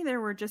mean, for me, there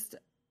were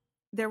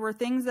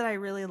things that I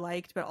really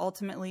liked, but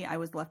ultimately I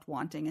was left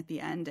wanting at the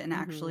end and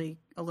actually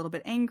a little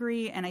bit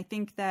angry. And I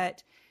think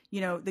that,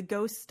 the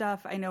ghost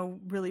stuff I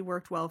know really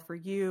worked well for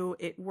you.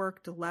 It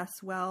worked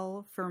less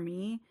well for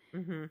me.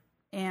 Mm-hmm.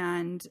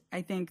 And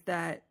I think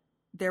that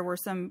there were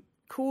some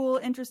cool,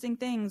 interesting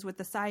things with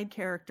the side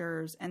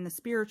characters and the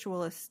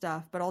spiritualist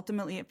stuff, but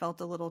ultimately it felt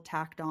a little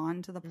tacked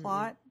on to the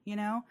plot,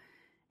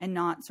 and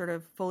not sort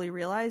of fully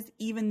realized,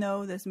 even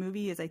though this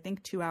movie is, I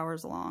think, 2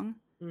 hours long.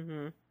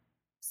 Mm-hmm.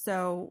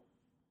 So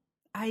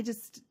I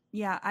just,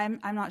 I'm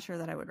not sure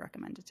that I would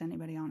recommend it to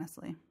anybody,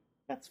 honestly.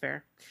 That's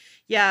fair.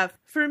 Yeah,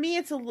 for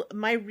me,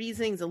 my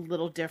reasoning's a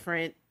little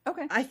different.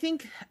 Okay. I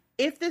think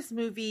if this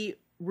movie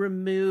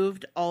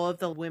removed all of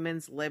the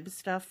women's lib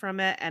stuff from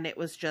it and it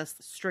was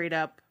just straight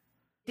up,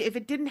 if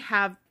it didn't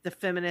have the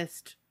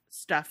feminist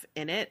stuff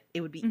in it, it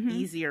would be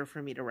easier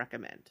for me to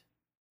recommend.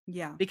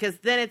 Yeah. Because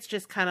then it's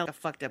just kind of a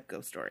fucked up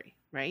ghost story,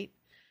 right?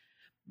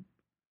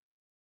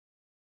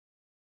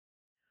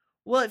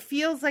 Well, it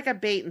feels like a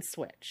bait and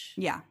switch.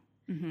 Yeah.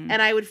 Mm-hmm.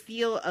 And I would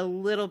feel a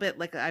little bit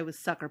like I was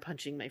sucker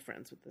punching my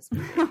friends with this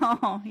movie.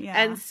 Oh, yeah.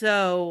 And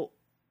so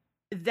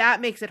that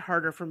makes it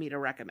harder for me to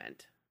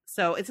recommend.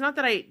 So it's not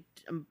that I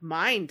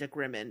mind a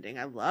grim ending.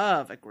 I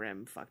love a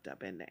grim, fucked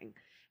up ending.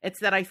 It's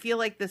that I feel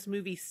like this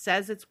movie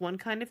says it's one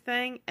kind of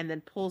thing and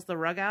then pulls the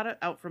rug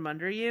out from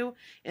under you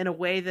in a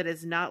way that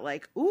is not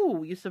like,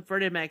 ooh, you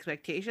subverted my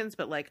expectations,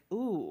 but like,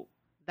 ooh,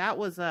 that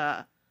was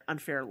a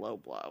unfair low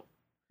blow.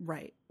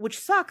 Right. Which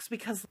sucks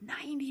because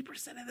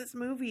 90% of this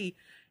movie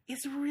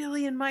is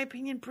really, in my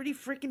opinion, pretty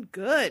freaking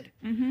good.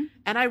 Mm-hmm.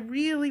 And I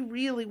really,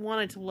 really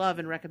wanted to love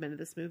and recommend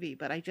this movie,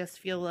 but I just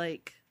feel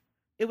like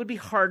it would be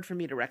hard for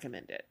me to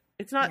recommend it.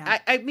 It's not,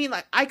 I mean,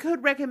 like, I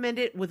could recommend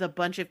it with a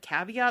bunch of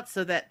caveats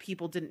so that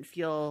people didn't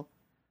feel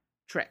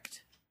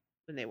tricked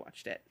when they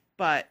watched it.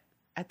 But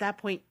at that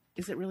point,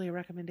 is it really a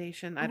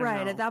recommendation? I don't know.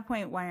 Right. At that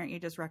point, why aren't you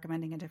just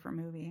recommending a different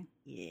movie?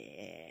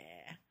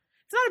 Yeah.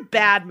 It's not a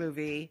bad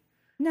movie.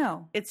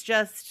 No. It's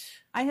just...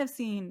 I have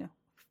seen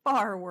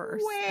far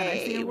worse. Way and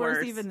I've seen worse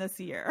worse even this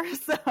year.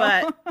 So.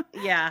 But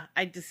yeah,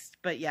 I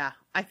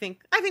think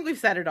we've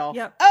said it all.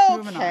 Yep.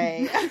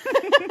 Okay.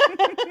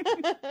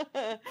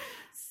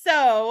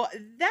 So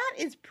that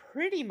is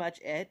pretty much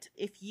it.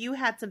 If you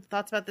had some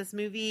thoughts about this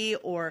movie,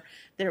 or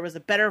there was a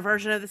better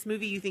version of this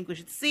movie you think we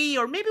should see,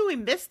 or maybe we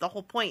missed the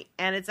whole point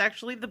and it's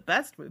actually the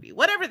best movie,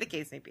 whatever the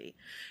case may be,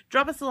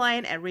 drop us a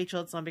line at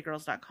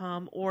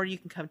rachel@zombiegirls.com, or you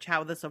can come chat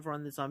with us over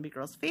on the Zombie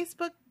Girls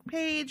Facebook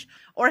page,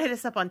 or hit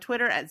us up on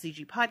Twitter at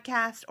ZG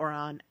Podcast, or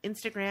on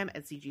Instagram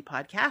at ZG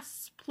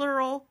Podcasts,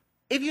 plural.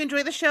 If you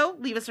enjoy the show,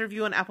 leave us a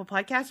review on Apple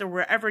Podcasts or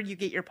wherever you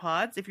get your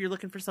pods. If you're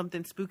looking for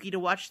something spooky to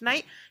watch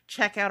tonight,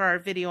 check out our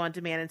video on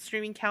demand and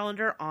streaming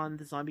calendar on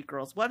the Zombie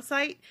Girls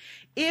website.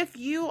 If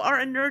you are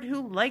a nerd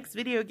who likes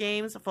video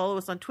games, follow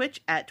us on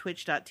Twitch at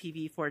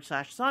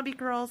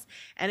twitch.tv/zombiegirls.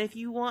 And if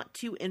you want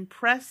to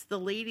impress the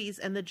ladies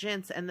and the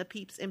gents and the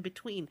peeps in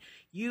between,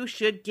 you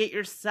should get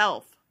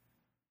yourself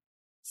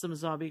some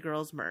Zombie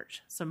Girls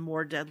merch, some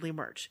more deadly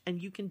merch.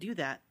 And you can do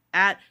that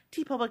at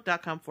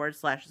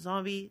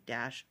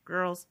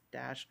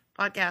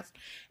tpublic.com/zombie-girls-podcast.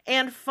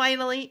 And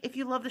finally, if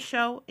you love the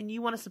show and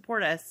you want to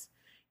support us,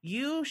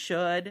 you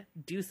should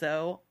do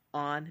so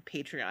on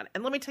Patreon.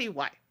 And let me tell you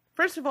why.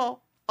 First of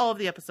all of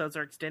the episodes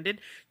are extended.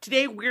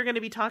 Today, we're going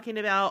to be talking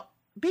about,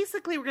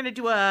 basically, we're going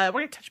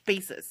to touch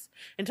bases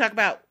and talk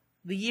about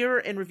the year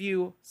in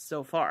review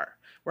so far.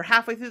 We're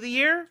halfway through the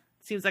year.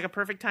 Seems like a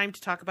perfect time to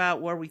talk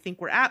about where we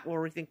think we're at, where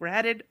we think we're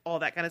headed, all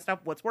that kind of stuff,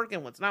 what's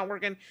working, what's not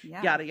working,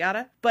 yada,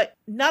 yada. But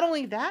not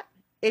only that,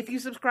 if you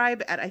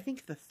subscribe at, I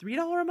think, the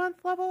 $3 a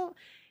month level,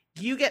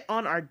 you get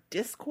on our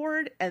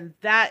Discord, and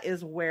that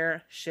is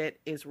where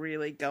shit is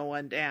really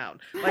going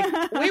down. Like,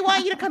 we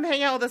want you to come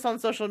hang out with us on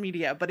social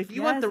media, but if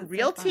you want the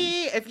real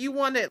tea, if you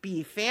want to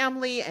be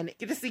family and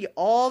get to see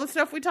all the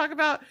stuff we talk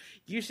about,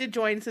 you should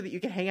join so that you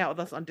can hang out with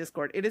us on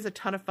Discord. It is a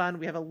ton of fun.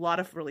 We have a lot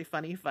of really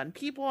funny, fun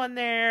people on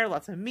there,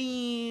 lots of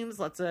memes,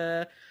 lots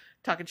of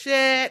talking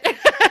shit.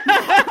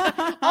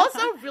 Also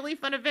really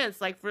fun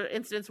events. Like, for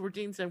instance, we're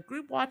doing some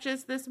group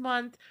watches this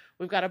month.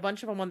 We've got a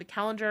bunch of them on the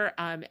calendar,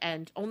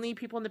 and only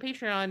people in the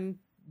Patreon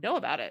know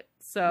about it.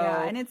 So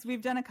yeah, and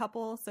we've done a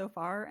couple so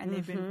far, and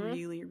they've been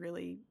really,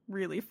 really,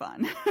 really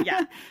fun.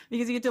 Yeah.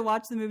 Because you get to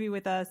watch the movie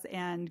with us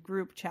and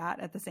group chat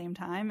at the same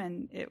time,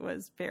 and it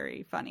was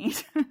very funny.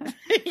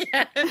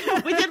 Yeah.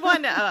 We did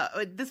one,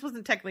 this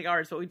wasn't technically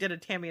ours, but we did a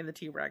Tammy and the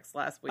T-Rex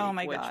last week,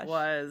 which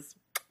was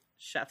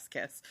chef's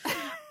kiss.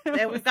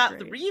 And we've got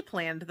 3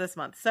 planned this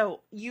month.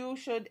 So you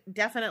should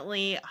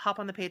definitely hop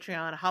on the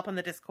Patreon, hop on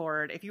the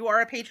Discord. If you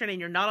are a patron and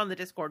you're not on the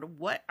Discord,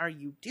 what are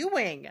you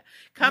doing?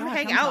 Come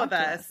hang out with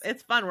us.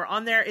 It's fun. We're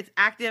on there. It's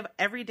active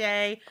every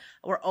day.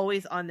 We're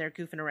always on there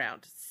goofing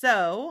around.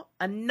 So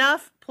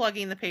enough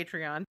plugging the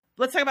Patreon.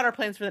 Let's talk about our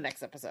plans for the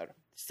next episode.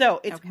 So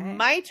it's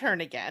my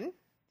turn again.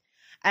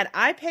 And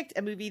I picked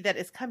a movie that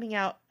is coming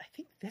out, I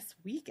think this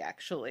week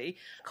actually,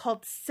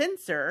 called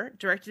Censor,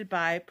 directed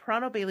by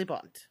Prano Bailey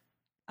Bont.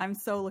 I'm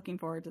so looking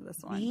forward to this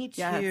one. Me too.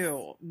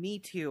 Yes. Me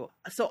too.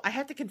 So I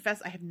have to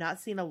confess, I have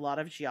not seen a lot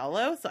of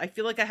Giallo, so I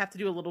feel like I have to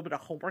do a little bit of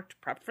homework to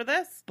prep for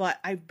this. But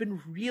I've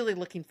been really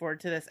looking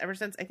forward to this ever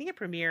since, I think it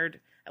premiered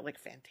at like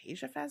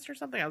Fantasia Fest or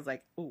something. I was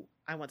like, ooh,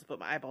 I want to put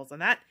my eyeballs on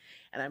that.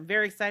 And I'm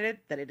very excited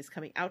that it is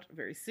coming out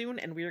very soon,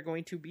 and we are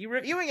going to be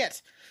reviewing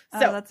it.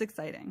 So that's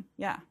exciting.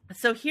 Yeah.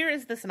 So here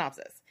is the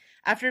synopsis.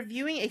 After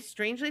viewing a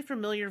strangely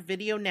familiar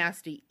video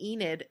nasty,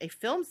 Enid, a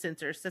film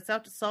censor, sets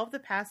out to solve the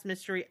past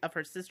mystery of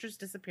her sister's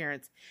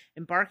disappearance,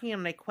 embarking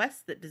on a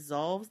quest that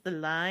dissolves the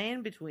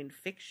line between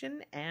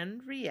fiction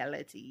and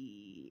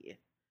reality.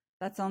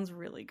 That sounds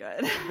really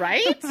good.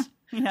 Right?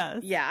 Yes.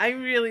 Yeah,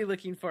 I'm really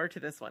looking forward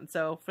to this one.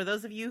 So for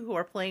those of you who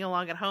are playing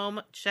along at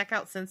home, check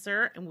out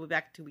Censor, and we'll be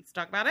back in 2 weeks to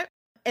talk about it.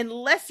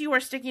 Unless you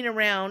are sticking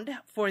around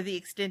for the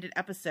extended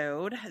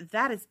episode,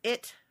 that is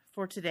it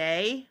for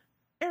today.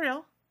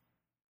 Ariel,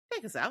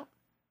 take us out.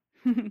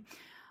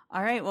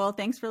 All right. Well,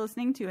 thanks for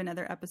listening to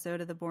another episode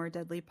of the More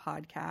Deadly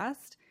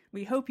podcast.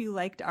 We hope you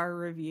liked our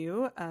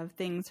review of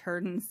Things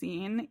Heard and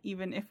Seen,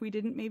 even if we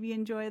didn't maybe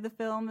enjoy the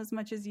film as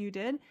much as you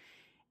did.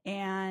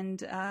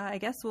 And I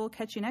guess we'll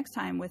catch you next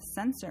time with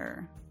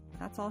Censor.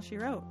 That's all she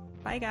wrote.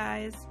 Bye,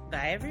 guys.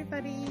 Bye,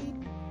 everybody.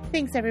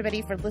 Thanks,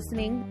 everybody, for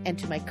listening, and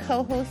to my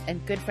co-host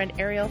and good friend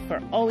Ariel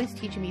for always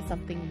teaching me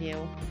something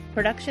new.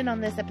 Production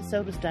on this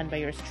episode was done by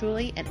yours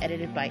truly and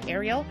edited by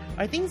Ariel.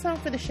 Our theme song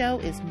for the show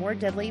is More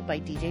Deadly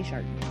by DJ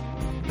Sharton.